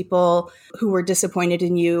those people who were disappointed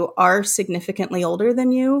in you are significantly older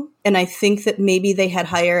than you. And I think that maybe they had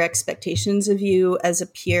higher expectations of you as a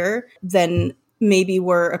peer than maybe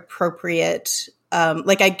were appropriate.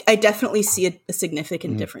 I definitely see a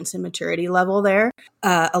significant difference in maturity level there.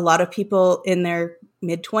 A lot of people in their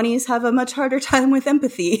mid-20s have a much harder time with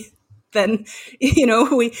empathy than,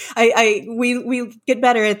 we get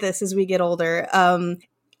better at this as we get older.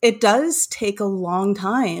 It does take a long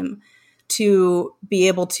time to be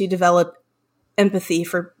able to develop empathy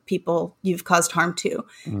for people you've caused harm to.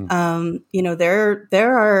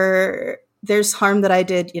 There's harm that I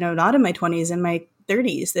did, not in my 20s, in my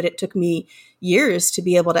 30s, that it took me years to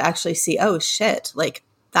be able to actually see, oh shit, like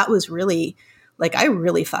that was really, like I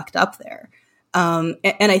really fucked up there. And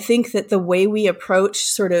I think that the way we approach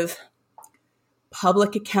sort of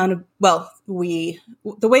public the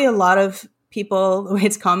way a lot of people, the way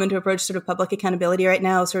it's common to approach sort of public accountability right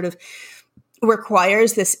now sort of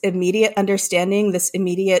requires this immediate understanding, this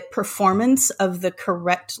immediate performance of the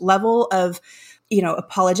correct level of,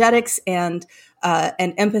 apologetics and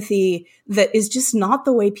empathy that is just not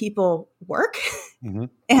the way people work,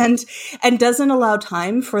 and doesn't allow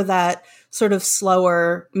time for that sort of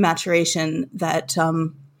slower maturation that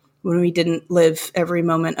when we didn't live every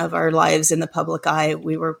moment of our lives in the public eye,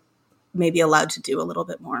 we were maybe allowed to do a little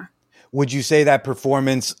bit more. Would you say that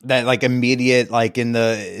performance, that like immediate, like in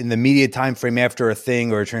the immediate time frame after a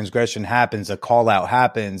thing or a transgression happens, a call out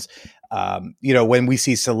happens, when we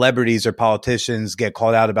see celebrities or politicians get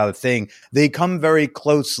called out about a thing, they come very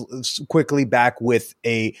quickly back with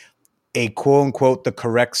a quote unquote, the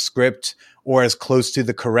correct script, or as close to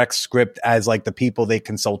the correct script as like the people they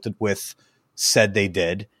consulted with said they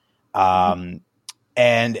did. And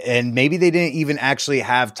maybe they didn't even actually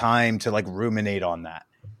have time to like ruminate on that.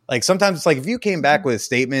 Like sometimes it's like, if you came back with a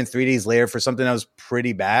statement 3 days later for something that was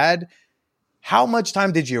pretty bad, how much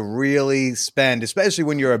time did you really spend, especially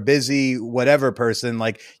when you're a busy whatever person,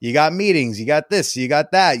 like you got meetings, you got this, you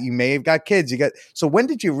got that, you may have got kids, so when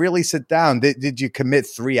did you really sit down? Did you commit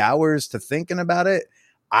 3 hours to thinking about it?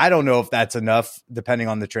 I don't know if that's enough depending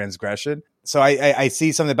on the transgression. So I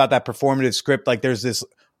see something about that performative script. Like there's this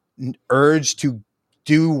urge to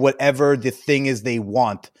do whatever the thing is they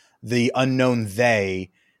want, the unknown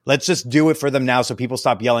they. Let's just do it for them now so people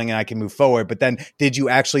stop yelling and I can move forward. But then did you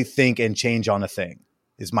actually think and change on a thing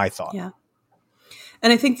is my thought. Yeah.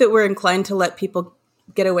 And I think that we're inclined to let people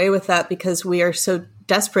get away with that because we are so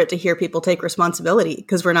desperate to hear people take responsibility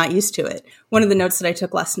because we're not used to it. One of the notes that I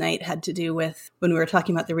took last night had to do with when we were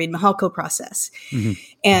talking about the Reed-Mihalko process.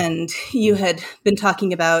 And you had been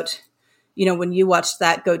talking about, when you watched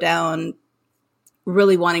that go down,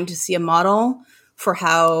 really wanting to see a model for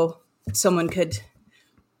how someone could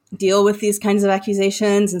deal with these kinds of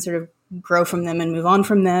accusations and sort of grow from them and move on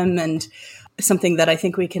from them. And something that I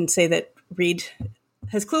think we can say that Reed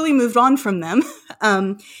has clearly moved on from them.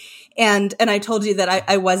 And I told you that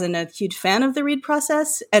I wasn't a huge fan of the Reed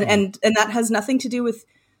process. And that has nothing to do with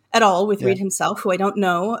Reed himself, who I don't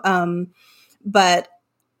know. But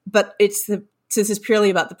this is purely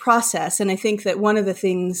about the process. And I think that one of the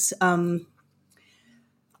things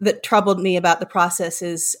that troubled me about the process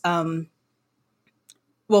is,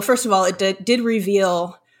 well, first of all, it did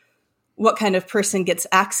reveal what kind of person gets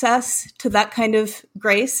access to that kind of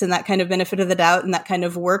grace and that kind of benefit of the doubt and that kind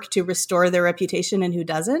of work to restore their reputation and who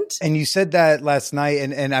doesn't. And you said that last night,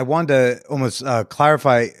 and I wanted to almost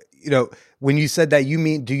clarify, When you said that,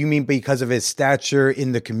 do you mean because of his stature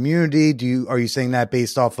in the community? Are you saying that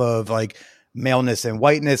based off of like maleness and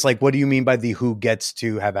whiteness? Like, what do you mean by the who gets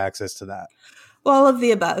to have access to that? Well, all of the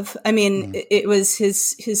above. I mean, it was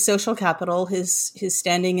his social capital, his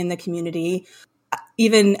standing in the community,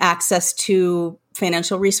 even access to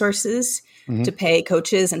financial resources to pay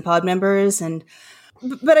coaches and pod members.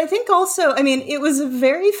 But I think also, I mean, it was a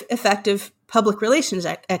very effective public relations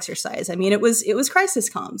exercise. I mean, it was crisis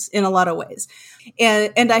comms in a lot of ways.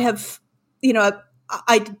 And I have,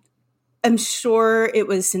 I am sure it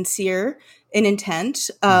was sincere in intent,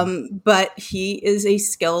 but he is a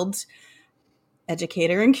skilled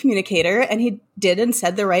educator and communicator, and he did and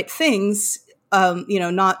said the right things,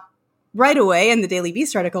 not right away in the Daily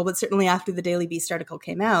Beast article, but certainly after the Daily Beast article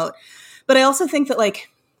came out. But I also think that, like,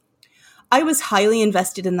 I was highly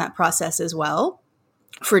invested in that process as well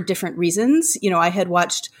for different reasons. I had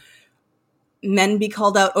watched men be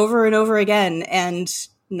called out over and over again and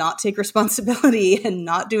not take responsibility and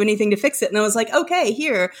not do anything to fix it. And I was like, okay,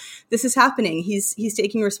 here, this is happening. He's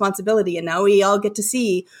taking responsibility. And now we all get to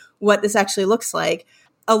see what this actually looks like.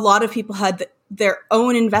 A lot of people had their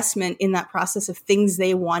own investment in that process of things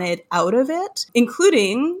they wanted out of it,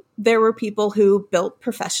 including there were people who built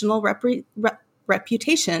professional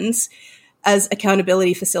reputations as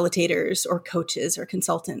accountability facilitators or coaches or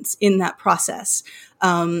consultants in that process.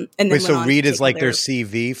 And then so Reed is like their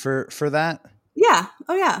CV for that? Yeah.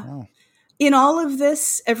 Oh, yeah. Oh. In all of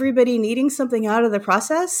this, everybody needing something out of the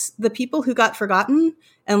process, the people who got forgotten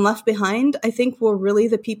and left behind, I think, were really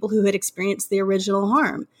the people who had experienced the original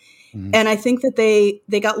harm. Mm-hmm. And I think that they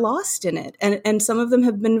got lost in it. And some of them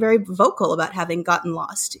have been very vocal about having gotten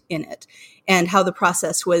lost in it and how the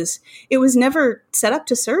process was never set up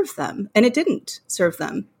to serve them. And it didn't serve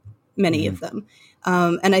them, many of them.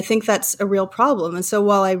 And I think that's a real problem. And so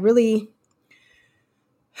while I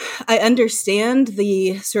understand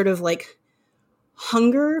the sort of like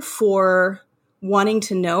hunger for wanting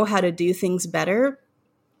to know how to do things better,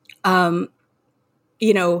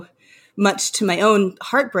 much to my own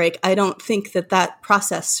heartbreak, I don't think that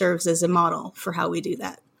process serves as a model for how we do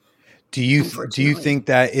that. Do you think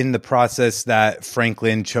that in the process that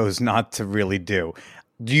Franklin chose not to really do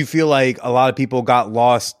you feel like a lot of people got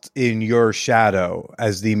lost in your shadow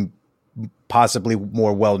as the possibly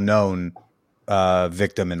more well-known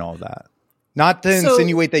victim and all that? Not to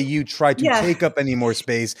insinuate that you try to take up any more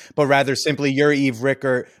space, but rather simply you're Eve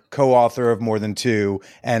Rickert, co-author of more than two,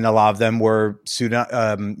 and a lot of them were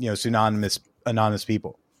anonymous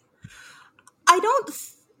people. I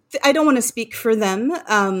don't want to speak for them.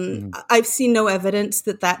 I've seen no evidence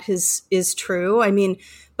that is true. I mean,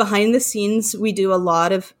 behind the scenes, we do a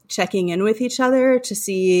lot of checking in with each other to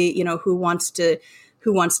see, who wants to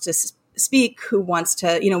speak, who wants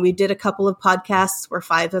to, we did a couple of podcasts where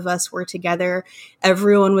 5 of us were together.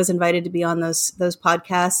 Everyone was invited to be on those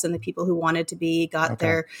podcasts, and the people who wanted to be got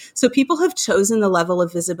there. So people have chosen the level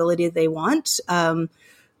of visibility they want. A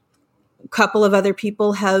couple of other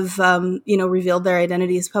people have, revealed their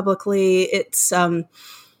identities publicly. It's, some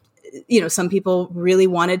people really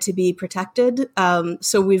wanted to be protected.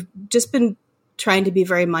 So we've just been trying to be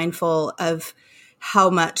very mindful of how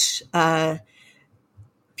much,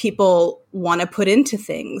 people want to put into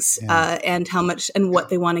things and how much and what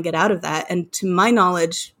they want to get out of that. And to my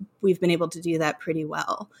knowledge, we've been able to do that pretty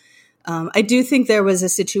well. I do think there was a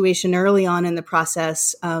situation early on in the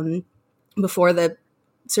process before the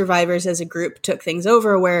survivors as a group took things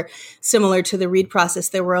over where, similar to the Reed process,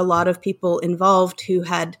 there were a lot of people involved who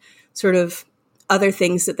had sort of other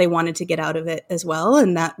things that they wanted to get out of it as well.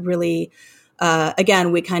 And that really,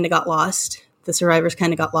 again, we kind of got lost. The survivors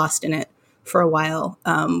kind of got lost in it for a while,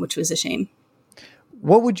 which was a shame.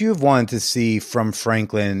 What would you have wanted to see from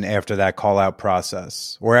Franklin after that call out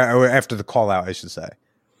process, or after the call out, I should say?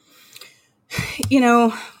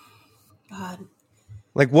 God,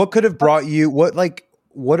 like what could have brought you?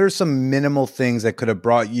 What are some minimal things that could have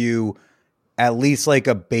brought you at least like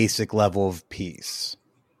a basic level of peace?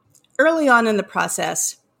 Early on in the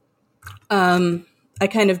process, I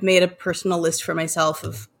kind of made a personal list for myself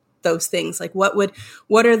of those things. Like what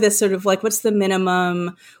are the sort of like, what's the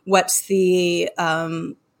minimum? What's the,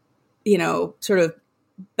 sort of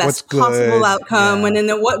best possible outcome? Yeah. And then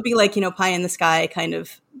what would be like, pie in the sky kind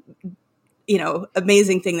of,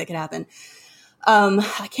 amazing thing that could happen.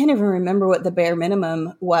 I can't even remember what the bare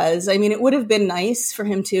minimum was. I mean, it would have been nice for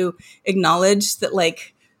him to acknowledge that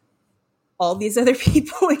like all these other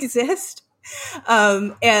people exist.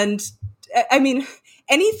 And I mean,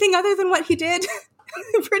 anything other than what he did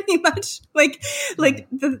Pretty much, I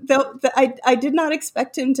did not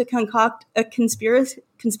expect him to concoct a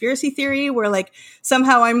conspiracy theory where like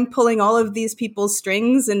somehow I'm pulling all of these people's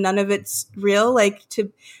strings and none of it's real. Like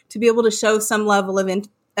to be able to show some level of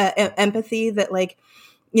empathy that like,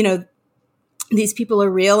 you know, these people are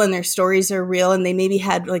real and their stories are real and they maybe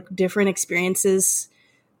had like different experiences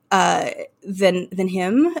than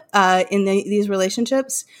him in these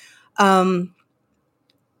relationships.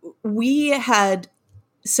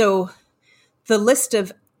 So the list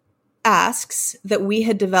of asks that we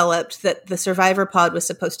had developed that the survivor pod was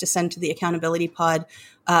supposed to send to the accountability pod,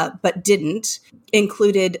 but didn't,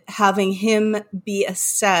 included having him be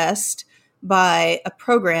assessed by a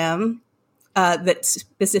program that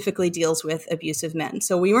specifically deals with abusive men.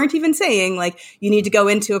 So we weren't even saying like, you need to go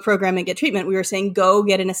into a program and get treatment. We were saying, go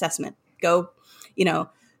get an assessment, go, you know,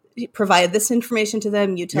 provide this information to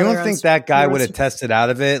them. You don't think that guy would have tested out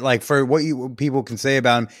of it? Like for what people can say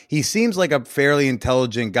about him, he seems like a fairly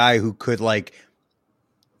intelligent guy who could like,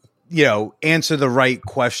 you know, answer the right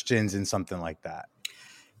questions and something like that.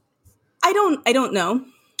 I don't know.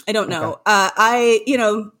 Okay. You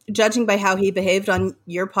know, judging by how he behaved on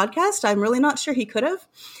your podcast, I'm really not sure he could have,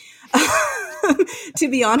 to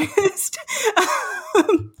be honest.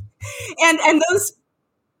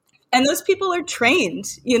 And those people are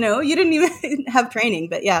trained, you know, you didn't even have training,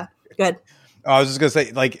 but yeah, good. I was just going to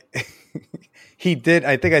say, like, he did.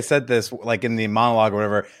 I think I said this like in the monologue or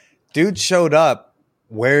whatever. Dude showed up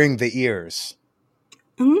wearing the ears.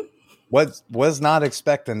 Mm-hmm. Was not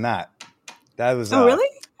expecting that. That was, really?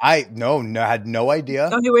 I had no idea.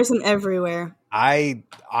 Oh, he wears them everywhere. I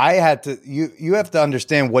had to, you have to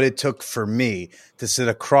understand what it took for me to sit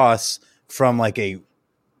across from like a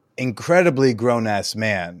incredibly grown ass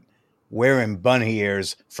man wearing bunny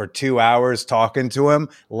ears for 2 hours talking to him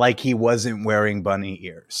like he wasn't wearing bunny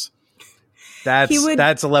ears.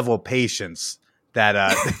 That's a level of patience that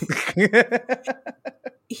I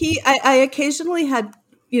occasionally had,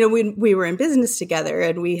 you know, we were in business together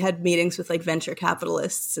and we had meetings with like venture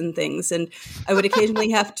capitalists and things. And I would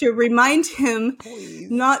occasionally have to remind him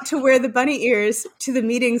not to wear the bunny ears to the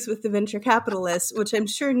meetings with the venture capitalists, which I'm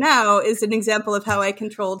sure now is an example of how I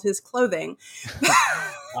controlled his clothing.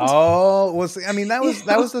 Oh, well, I mean, that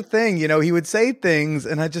was the thing, you know, he would say things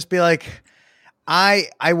and I'd just be like, I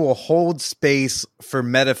will hold space for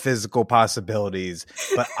metaphysical possibilities,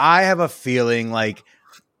 but I have a feeling like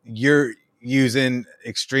you're using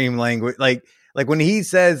extreme language. Like when he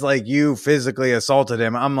says like you physically assaulted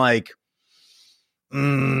him, I'm like,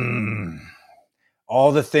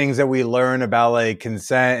 all the things that we learn about like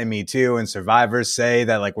consent and Me Too and survivors say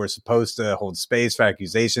that like we're supposed to hold space for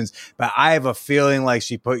accusations. But I have a feeling like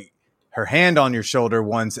she put her hand on your shoulder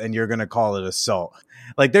once and you're going to call it assault.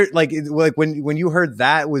 Like there, like when you heard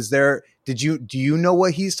that, do you know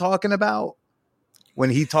what he's talking about when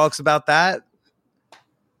he talks about that?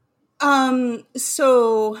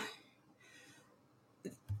 So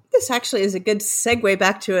this actually is a good segue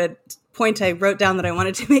back to a point I wrote down that I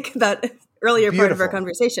wanted to make about earlier part of our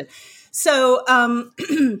conversation. So,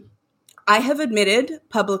 I have admitted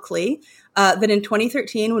publicly, that in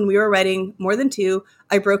 2013, when we were writing More Than Two,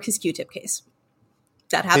 I broke his Q-tip case.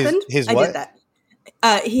 That happened. His I what? did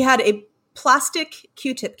that. He had a plastic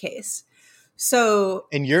Q-tip case. So,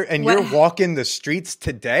 and you're walking the streets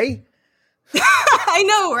today? I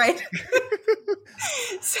know, right?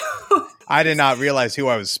 So I did not realize who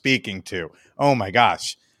I was speaking to. Oh my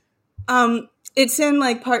gosh. It's in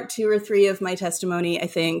like part 2 or 3 of my testimony, I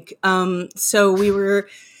think. So we were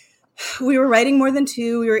writing More Than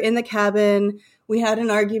Two. We were in the cabin. We had an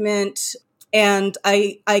argument and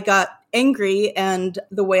I got angry. And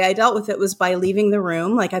the way I dealt with it was by leaving the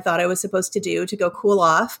room like I thought I was supposed to do to go cool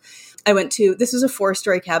off. This was a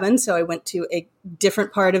 4-story cabin. So I went to a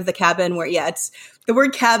different part of the cabin where, the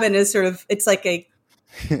word cabin is sort of, it's like a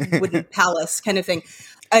wooden palace kind of thing.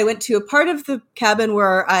 I went to a part of the cabin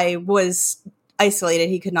where I was isolated.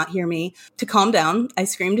 He could not hear me. To calm down, I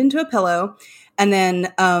screamed into a pillow. And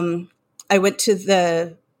then I went to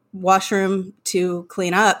the washroom to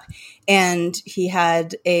clean up. And he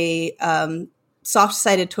had a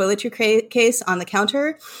soft-sided toiletry case on the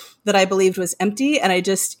counter that I believed was empty. And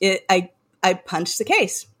I punched the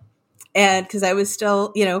case. And because I was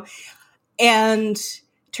still, you know, and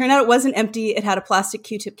turned out it wasn't empty. It had a plastic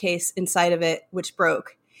Q-tip case inside of it, which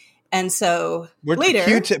broke. And so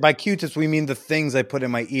later, by Q-tips, we mean the things I put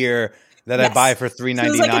in my ear that I buy for $3.99. So it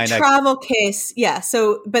was like a travel case. Yeah.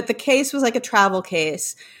 So, but the case was like a travel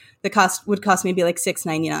case the cost would cost maybe like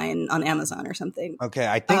 $6.99 on Amazon or something. Okay,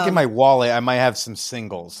 I think in my wallet I might have some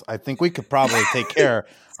singles. I think we could probably take care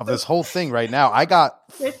of this whole thing right now. I got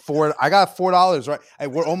 $4.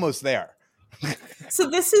 Right, we're almost there. So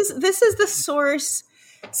this is the source.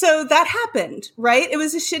 So that happened, right? It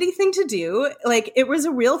was a shitty thing to do. Like, it was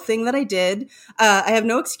a real thing that I did. I have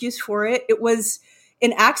no excuse for it. It was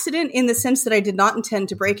an accident in the sense that I did not intend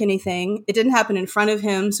to break anything. It didn't happen in front of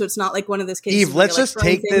him, so it's not like one of those cases. Eve, let's just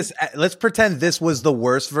take this. Let's pretend this was the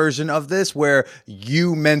worst version of this, where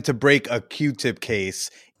you meant to break a Q-tip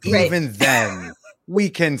case. Right. Even then, we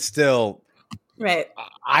can still. Right.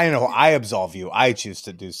 I know. I absolve you. I choose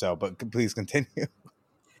to do so, but please continue.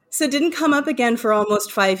 So it didn't come up again for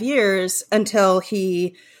almost 5 years until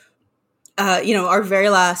he, our very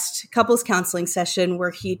last couples counseling session, where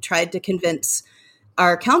he tried to convince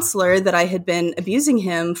our counselor that I had been abusing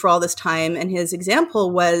him for all this time. And his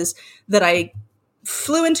example was that I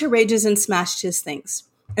flew into rages and smashed his things.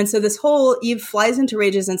 And so this whole Eve flies into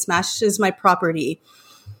rages and smashes my property.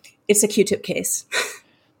 It's a Q-tip case.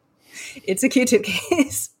 It's a Q-tip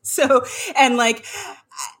case. So, and like,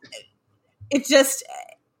 it just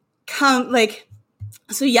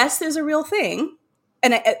so yes, there's a real thing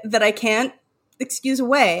and that I can't excuse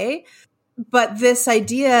away. But this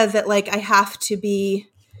idea that like I have to be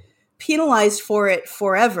penalized for it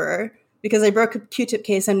forever because I broke a Q-tip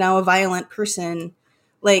case, I'm now a violent person,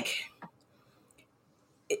 like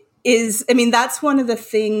that's one of the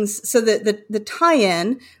things. So the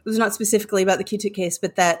tie-in was not specifically about the Q-tip case,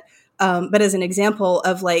 but that, but as an example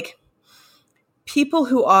of like people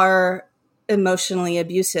who are emotionally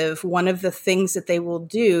abusive, one of the things that they will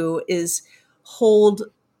do is hold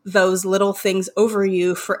those little things over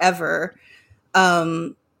you forever,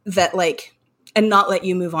 that like, and not let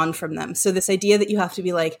you move on from them. So this idea that you have to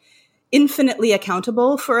be like infinitely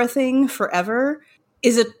accountable for a thing forever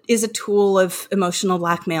is a tool of emotional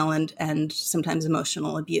blackmail and sometimes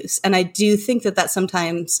emotional abuse. And I do think that that's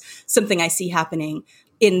sometimes something I see happening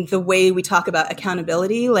in the way we talk about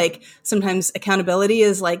accountability. Like sometimes accountability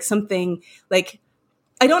is like something like,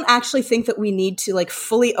 I don't actually think that we need to like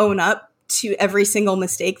fully own up to every single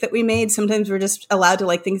mistake that we made. Sometimes we're just allowed to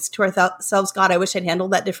like think to ourselves, God, I wish I'd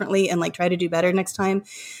handled that differently and like try to do better next time.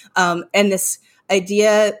 And this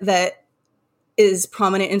idea that is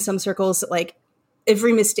prominent in some circles that like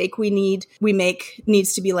every mistake we make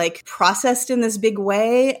needs to be like processed in this big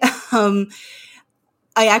way.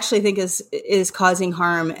 I actually think is causing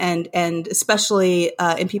harm and especially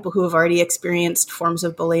in people who have already experienced forms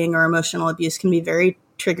of bullying or emotional abuse can be very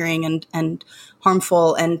triggering and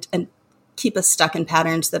harmful and keep us stuck in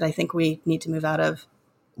patterns that I think we need to move out of.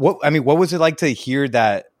 What was it like to hear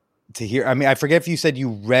that? I forget if you said you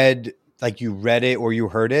read it or you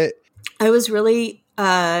heard it. I was really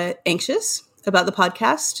anxious about the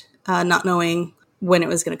podcast, not knowing when it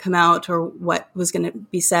was going to come out or what was going to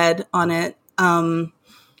be said on it.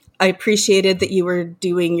 I appreciated that you were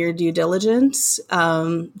doing your due diligence.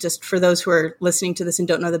 Just for those who are listening to this and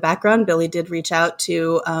don't know the background, Billy did reach out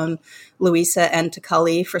to Louisa and to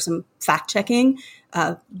Cully for some fact checking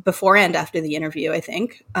before and after the interview, I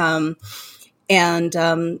think.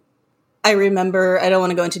 I remember, I don't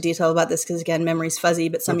want to go into detail about this because, again, memory's fuzzy,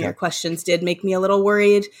 but some of your questions did make me a little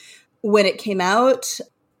worried when it came out.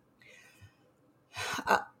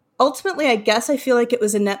 Ultimately, I guess I feel like it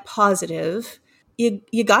was a net positive.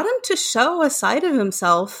 You got him to show a side of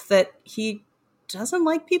himself that he doesn't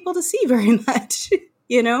like people to see very much,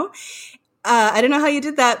 you know? I don't know how you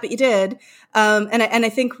did that, but you did. And I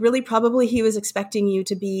think really probably he was expecting you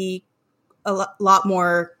to be a lot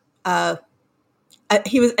more, I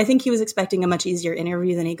think he was expecting a much easier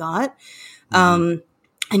interview than he got. And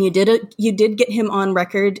you did get him on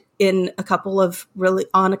record in a couple of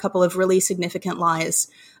really significant lies,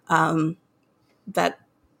 that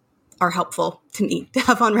are helpful to me to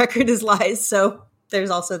have on record as lies. So there's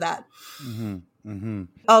also that. Mm-hmm. Mm-hmm.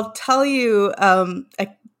 I'll tell you an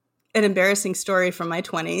embarrassing story from my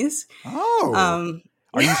 20s. Oh,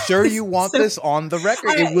 are you sure you want this on the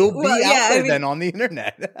record? It will be out there then on the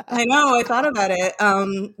internet. I know. I thought about it.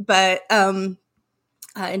 But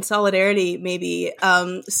in solidarity, maybe.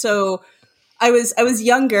 So I was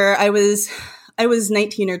younger. I was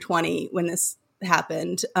 19 or 20 when this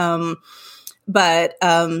happened. But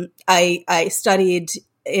I studied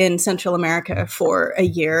in Central America for a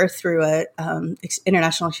year through a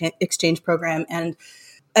international exchange program, and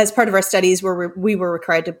as part of our studies, we were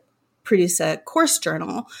required to produce a course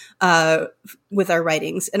journal with our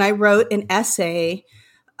writings. And I wrote an essay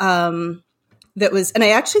that was, and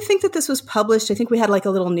I actually think that this was published. I think we had like a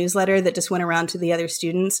little newsletter that just went around to the other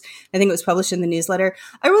students. I think it was published in the newsletter.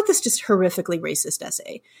 I wrote this just horrifically racist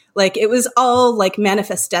essay. Like it was all like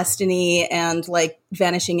Manifest Destiny and like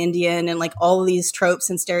Vanishing Indian and like all of these tropes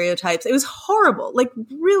and stereotypes. It was horrible, like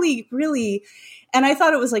really, really. And I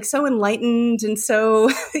thought it was like so enlightened and so,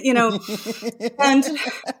 you know, and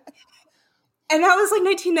that was like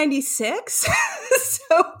 1996.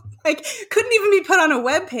 So like couldn't even be put on a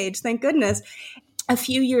web page, thank goodness. A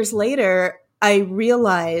few years later, I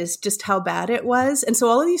realized just how bad it was. And so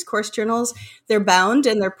all of these course journals, they're bound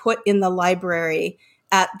and they're put in the library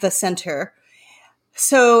at the center.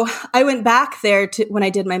 So I went back there to when I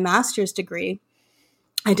did my master's degree.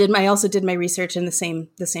 I also did my research in the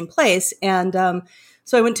same place. And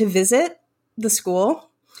so I went to visit the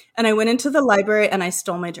school and I went into the library and I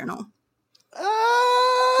stole my journal.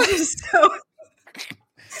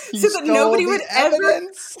 So that nobody would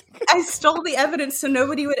evidence? I stole the evidence so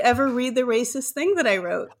nobody would ever read the racist thing that I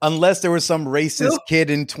wrote. Unless there was some racist kid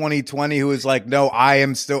in 2020 who was like, no,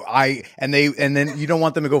 and then you don't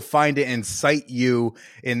want them to go find it and cite you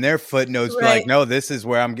in their footnotes. Right. Be like, no, this is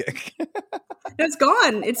where I'm getting. It's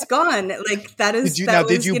gone. It's gone. Like that is.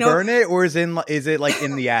 Did you burn it or is it like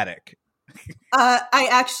in the attic? I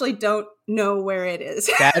actually don't know where it is.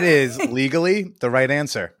 That is legally the right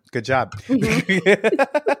answer. Good job. Mm-hmm.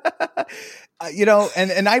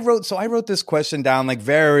 And I wrote this question down like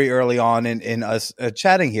very early on in us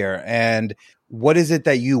chatting here. And what is it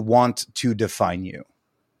that you want to define you?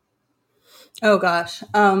 Oh gosh.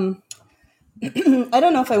 I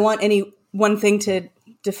don't know if I want any one thing to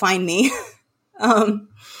define me.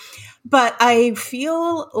 But I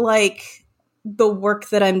feel like the work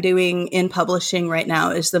that I'm doing in publishing right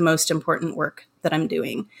now is the most important work that I'm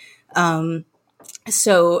doing.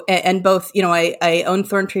 So, and both, I own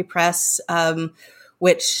Thorntree Press,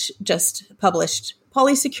 which just published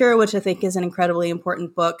Polysecure, which I think is an incredibly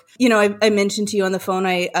important book. I mentioned to you on the phone,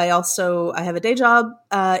 I have a day job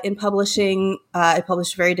in publishing. I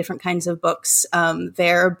publish very different kinds of books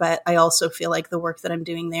there, but I also feel like the work that I'm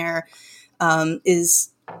doing there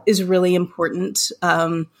is really important.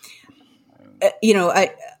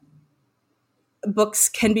 Books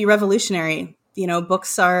can be revolutionary.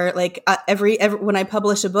 Books are like every when I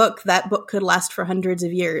publish a book, that book could last for hundreds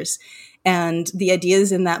of years. And the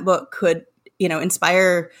ideas in that book could,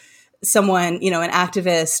 inspire someone, an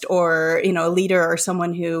activist or, a leader or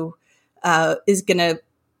someone who is going to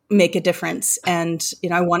make a difference. And,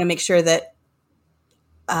 I want to make sure that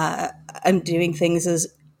I'm doing things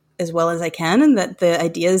as well as I can, and that the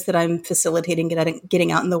ideas that I'm facilitating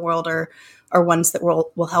getting out in the world are ones that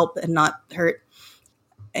will help and not hurt.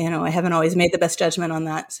 I haven't always made the best judgment on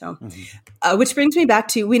that. So, which brings me back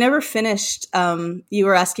to, we never finished. You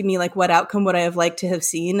were asking me like, what outcome would I have liked to have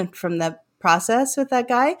seen from the process with that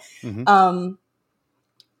guy? Mm-hmm.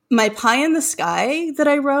 My pie in the sky that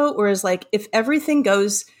I wrote was like, if everything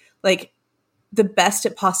goes like the best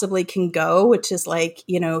it possibly can go, which is like,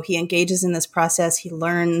 he engages in this process, he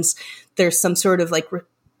learns, there's some sort of like,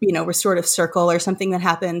 restorative circle or something that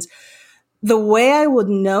happens. The way I would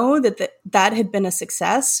know that had been a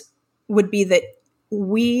success would be that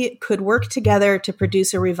we could work together to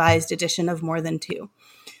produce a revised edition of More Than Two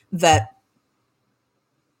that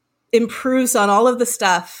improves on all of the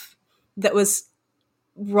stuff that was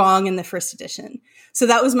wrong in the first edition. So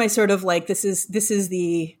that was my sort of like, this is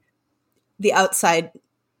the outside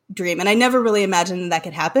dream. And I never really imagined that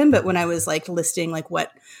could happen. But when I was like listing like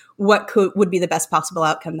what would be the best possible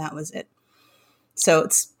outcome, that was it. So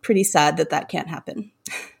it's pretty sad that can't happen.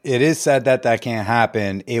 It is sad that can't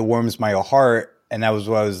happen. It warms my heart. And that was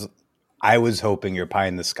what I was hoping your pie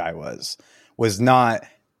in the sky was not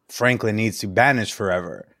Franklin needs to banish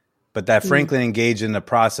forever, but that Franklin engaged in the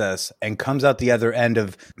process and comes out the other end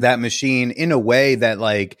of that machine in a way that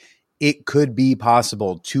like it could be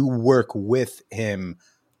possible to work with him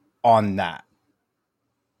on that.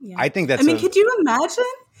 Yeah. I think that's could you imagine?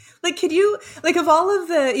 Like, could you, like, of all of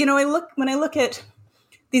the, when I look at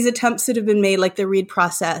these attempts that have been made, like the Reed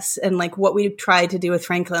process and like what we tried to do with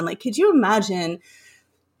Franklin, like, could you imagine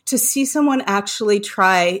to see someone actually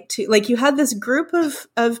try to, like, you had this group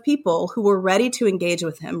of people who were ready to engage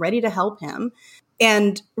with him, ready to help him,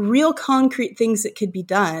 and real concrete things that could be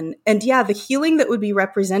done. And yeah, the healing that would be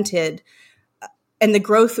represented and the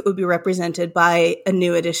growth that would be represented by a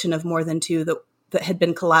new edition of More Than Two that had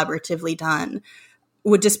been collaboratively done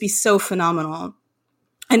would just be so phenomenal.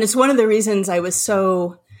 And it's one of the reasons I was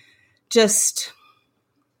so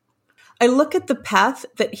I look at the path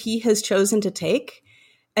that he has chosen to take,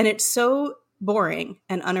 and it's so boring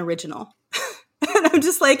and unoriginal. And I'm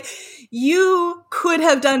just like, you could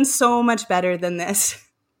have done so much better than this.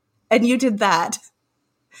 And you did that.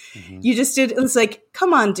 Mm-hmm. You just did. It's like,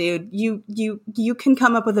 come on, dude. You can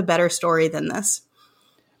come up with a better story than this.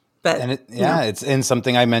 But and it's in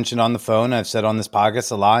something I mentioned on the phone. I've said on this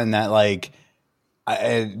podcast a lot, and that like,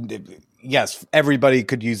 yes, everybody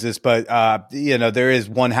could use this, but there is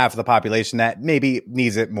one half of the population that maybe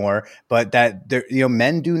needs it more. But that there,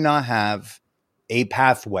 men do not have a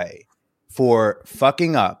pathway for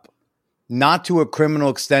fucking up. Not to a criminal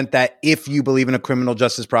extent that if you believe in a criminal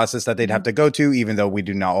justice process that they'd have to go to, even though we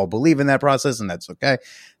do not all believe in that process, and that's okay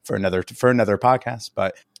for another podcast.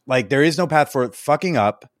 But like, there is no path for fucking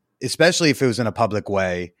up, especially if it was in a public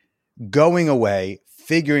way, going away,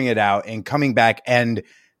 figuring it out, and coming back, and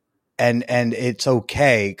it's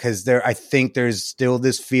okay, because I think there's still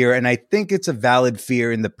this fear, and I think it's a valid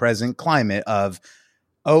fear in the present climate of,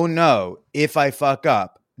 oh no, if I fuck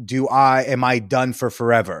up, am I done for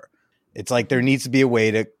forever? It's like there needs to be a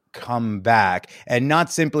way to come back, and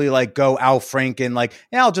not simply like go Al Franken, like,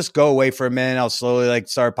 yeah, I'll just go away for a minute. I'll slowly like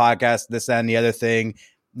start a podcast, this, that, and the other thing.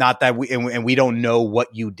 Not that we don't know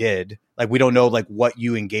what you did. Like, we don't know like what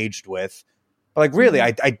you engaged with. But like, really,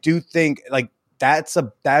 I do think like that's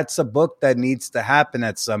a book that needs to happen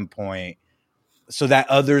at some point, so that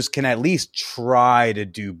others can at least try to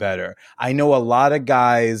do better. I know a lot of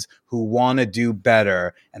guys who want to do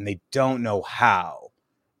better and they don't know how.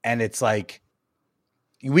 And it's like,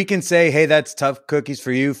 we can say, hey, that's tough cookies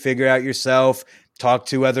for you. Figure it out yourself. Talk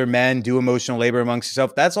to other men. Do emotional labor amongst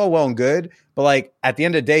yourself. That's all well and good. But like, at the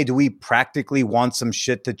end of the day, do we practically want some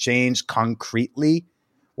shit to change concretely?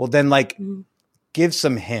 Well, then like, give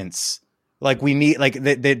some hints. Like, we need, like,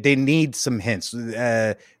 they need some hints.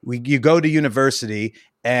 You go to university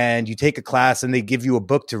and you take a class and they give you a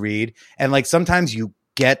book to read. And like, sometimes you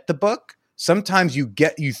get the book. Sometimes you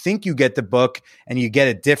think you get the book and you get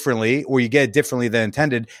it differently, or you get it differently than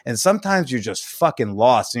intended. And sometimes you're just fucking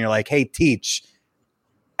lost and you're like, hey, teach,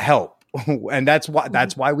 help. And that's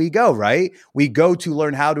why we go, right? We go to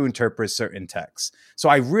learn how to interpret certain texts. So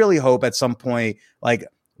I really hope at some point, like,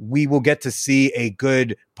 we will get to see a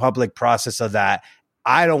good public process of that.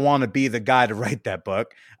 I don't want to be the guy to write that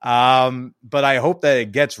book. But I hope that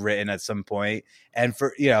it gets written at some point. And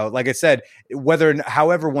for, like I said,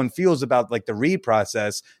 however one feels about like the read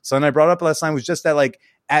process. Something I brought up last time was just that, like,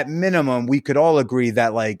 at minimum, we could all agree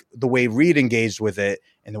that like the way Reed engaged with it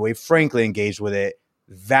and the way Franklin engaged with it,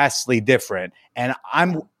 vastly different. And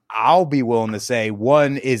I'll be willing to say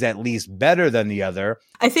one is at least better than the other.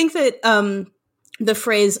 I think that the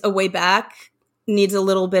phrase "a way back" needs a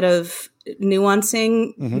little bit of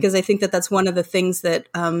nuancing, because I think that that's one of the things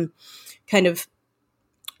that kind of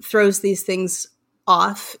throws these things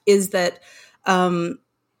off, is that,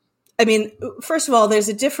 first of all, there's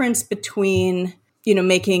a difference between,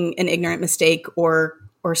 making an ignorant mistake or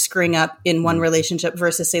screwing up in one relationship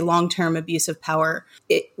versus a long-term abuse of power,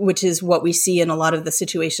 which is what we see in a lot of the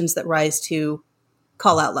situations that rise to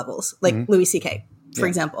call-out levels, like Louis C.K., for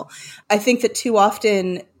example. I think that too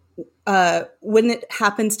often, when it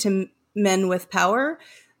happens to men with power,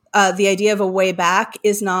 the idea of a way back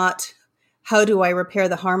is not, how do I repair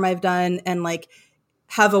the harm I've done and like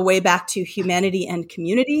have a way back to humanity and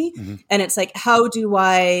community? And it's like, how do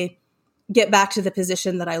I get back to the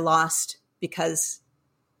position that I lost because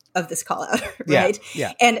of this call out, right?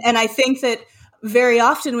 Yeah. And I think that very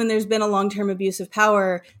often when there's been a long-term abuse of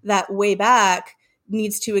power, that way back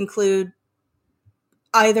needs to include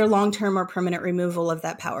either long-term or permanent removal of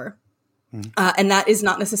that power. And that is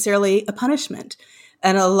not necessarily a punishment.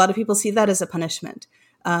 And a lot of people see that as a punishment.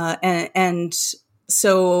 And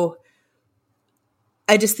so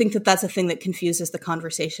I just think that that's a thing that confuses the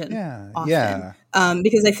conversation often.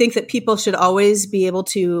 Because I think that people should always be able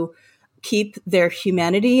to keep their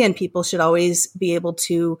humanity, and people should always be able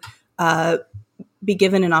to be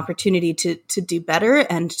given an opportunity to do better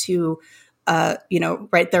and to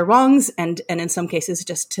right their wrongs, and in some cases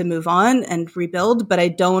just to move on and rebuild. But I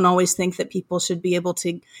don't always think that people should be able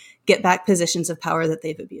to get back positions of power that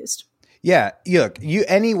they've abused. Yeah, look,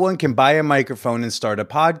 anyone can buy a microphone and start a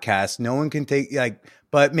podcast. No one can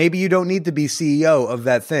but maybe you don't need to be CEO of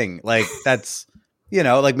that thing. Like, that's,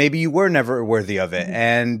 like maybe you were never worthy of it,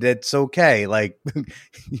 and it's okay. Like,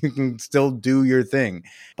 you can still do your thing.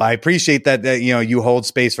 But I appreciate that you hold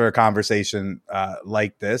space for a conversation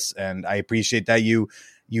like this, and I appreciate that you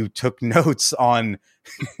took notes on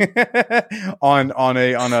on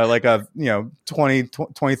a like a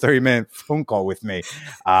 20 30 minute phone call with me.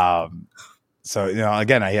 So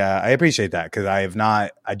again, I appreciate that, because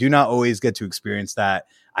I do not always get to experience that.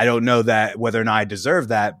 I don't know that whether or not I deserve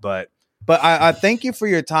that, but But I thank you for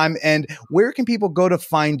your time. And where can people go to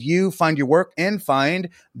find you, find your work, and find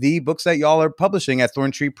the books that y'all are publishing at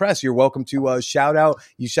Thorntree Press? You're welcome to shout out.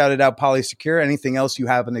 You shouted out Polysecure. Anything else you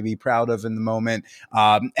happen to be proud of in the moment?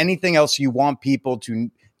 Anything else you want people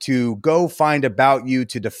to go find about you,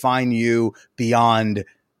 to define you beyond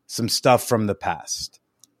some stuff from the past?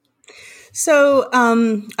 So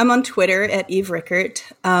I'm on Twitter at Eve Rickert.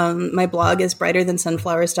 My blog is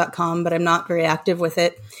brighterthansunflowers.com, but I'm not very active with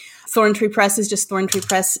it. Thorntree Press is just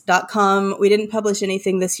thorntreepress.com. We didn't publish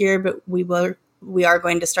anything this year, but we are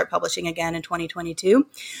going to start publishing again in 2022.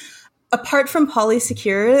 Apart from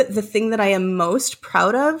Polysecure, the thing that I am most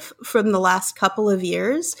proud of from the last couple of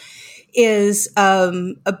years is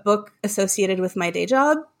a book associated with my day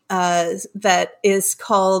job that is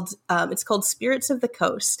called Spirits of the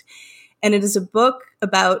Coast. And it is a book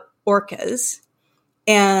about orcas.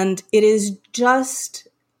 And it is just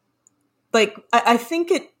like, I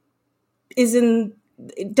think it is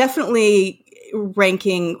definitely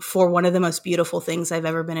ranking for one of the most beautiful things I've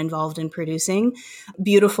ever been involved in producing.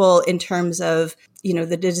 Beautiful in terms of,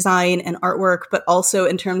 the design and artwork, but also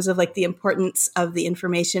in terms of like the importance of the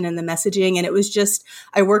information and the messaging. And it was just,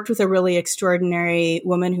 I worked with a really extraordinary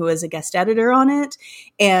woman who was a guest editor on it.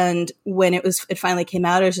 And when it finally came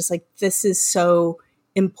out, I was just like, this is so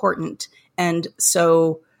important. And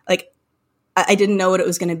so like, I didn't know what it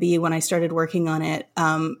was going to be when I started working on it.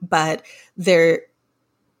 But there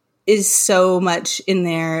is so much in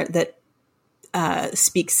there that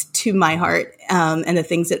speaks to my heart and the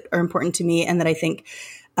things that are important to me and that I think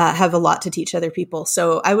have a lot to teach other people.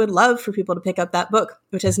 So I would love for people to pick up that book,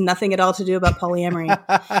 which has nothing at all to do about polyamory.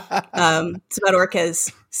 It's about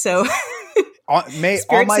orcas. So on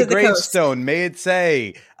my gravestone, may it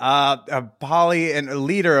say a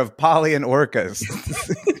leader of poly and orcas.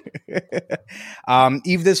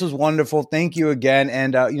 Eve, this was wonderful. Thank you again.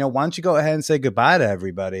 And, why don't you go ahead and say goodbye to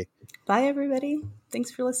everybody? Bye, everybody.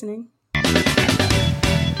 Thanks for listening.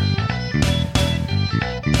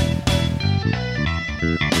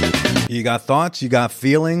 You got thoughts? You got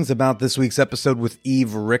feelings about this week's episode with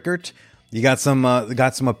Eve Rickert? You got some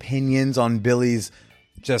opinions on Billy's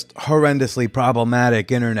just horrendously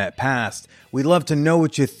problematic internet past? We'd love to know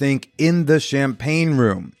what you think in the Champagne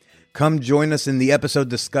Room. Come join us in the episode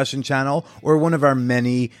discussion channel or one of our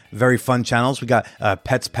many very fun channels. We got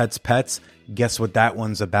Pets. Guess what that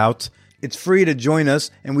one's about? It's free to join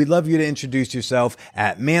us, and we'd love you to introduce yourself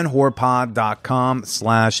at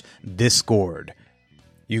manwhorepod.com/Discord.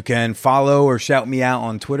 You can follow or shout me out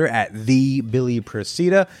on Twitter at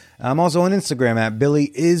 @TheBillyPresida. I'm also on Instagram at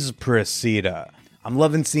BillyIsPresida. I'm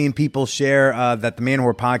loving seeing people share that the Man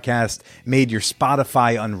Whore podcast made your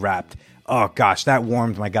Spotify Unwrapped. Oh gosh, that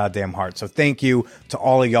warmed my goddamn heart. So thank you to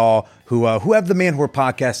all of y'all who have the Man Whore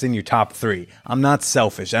podcast in your top 3. I'm not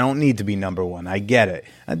selfish. I don't need to be number 1. I get it.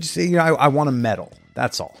 I just I want a medal.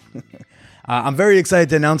 That's all. I'm very excited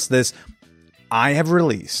to announce this. I have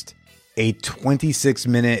released a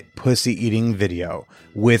 26-minute pussy eating video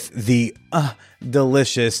with the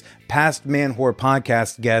delicious past Man Whore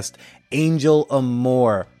podcast guest Angel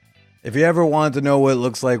Amore. If you ever wanted to know what it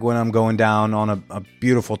looks like when I'm going down on a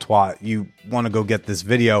beautiful twat, you want to go get this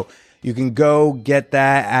video, you can go get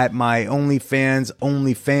that at my OnlyFans,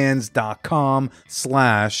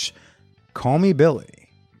 onlyfans.com/callmebilly.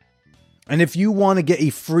 And if you want to get a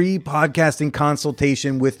free podcasting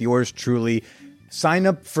consultation with yours truly, sign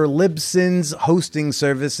up for Libsyn's hosting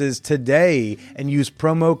services today and use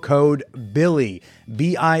promo code BILLY,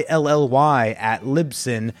 BILLY at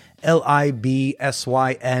Libsyn, LIBSYN.com.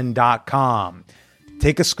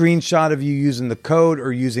 Take a screenshot of you using the code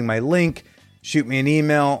or using my link. Shoot me an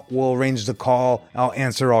email. We'll arrange the call. I'll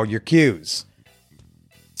answer all your cues.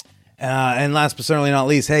 And last but certainly not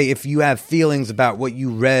least, hey, if you have feelings about what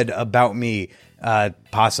you read about me,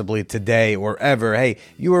 possibly today or ever, hey,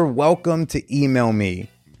 you are welcome to email me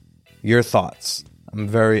your thoughts. I'm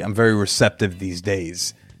very receptive these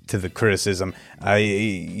days to the criticism.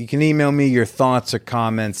 You can email me your thoughts or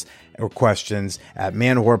comments or questions at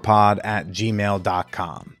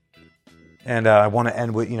manwhorepod@gmail.com. And I want to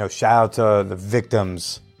end with, shout out to the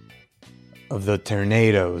victims of the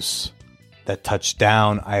tornadoes that touched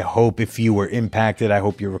down. I hope if you were impacted, I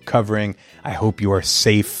hope you're recovering. I hope you are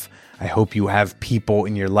safe. I hope you have people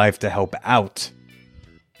in your life to help out.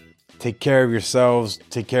 Take care of yourselves.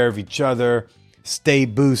 Take care of each other. Stay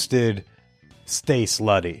boosted. Stay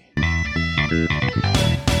slutty.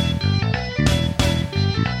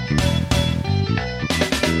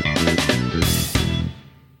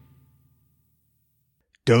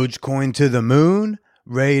 Dogecoin to the moon?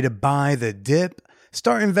 Ready to buy the dip?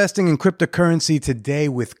 Start investing in cryptocurrency today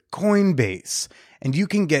with Coinbase. and you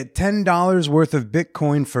can get $10 worth of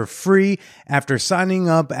Bitcoin for free after signing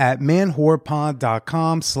up at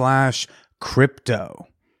manwhorepod.com/crypto.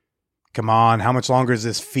 Come on, how much longer is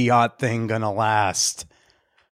this fiat thing gonna last?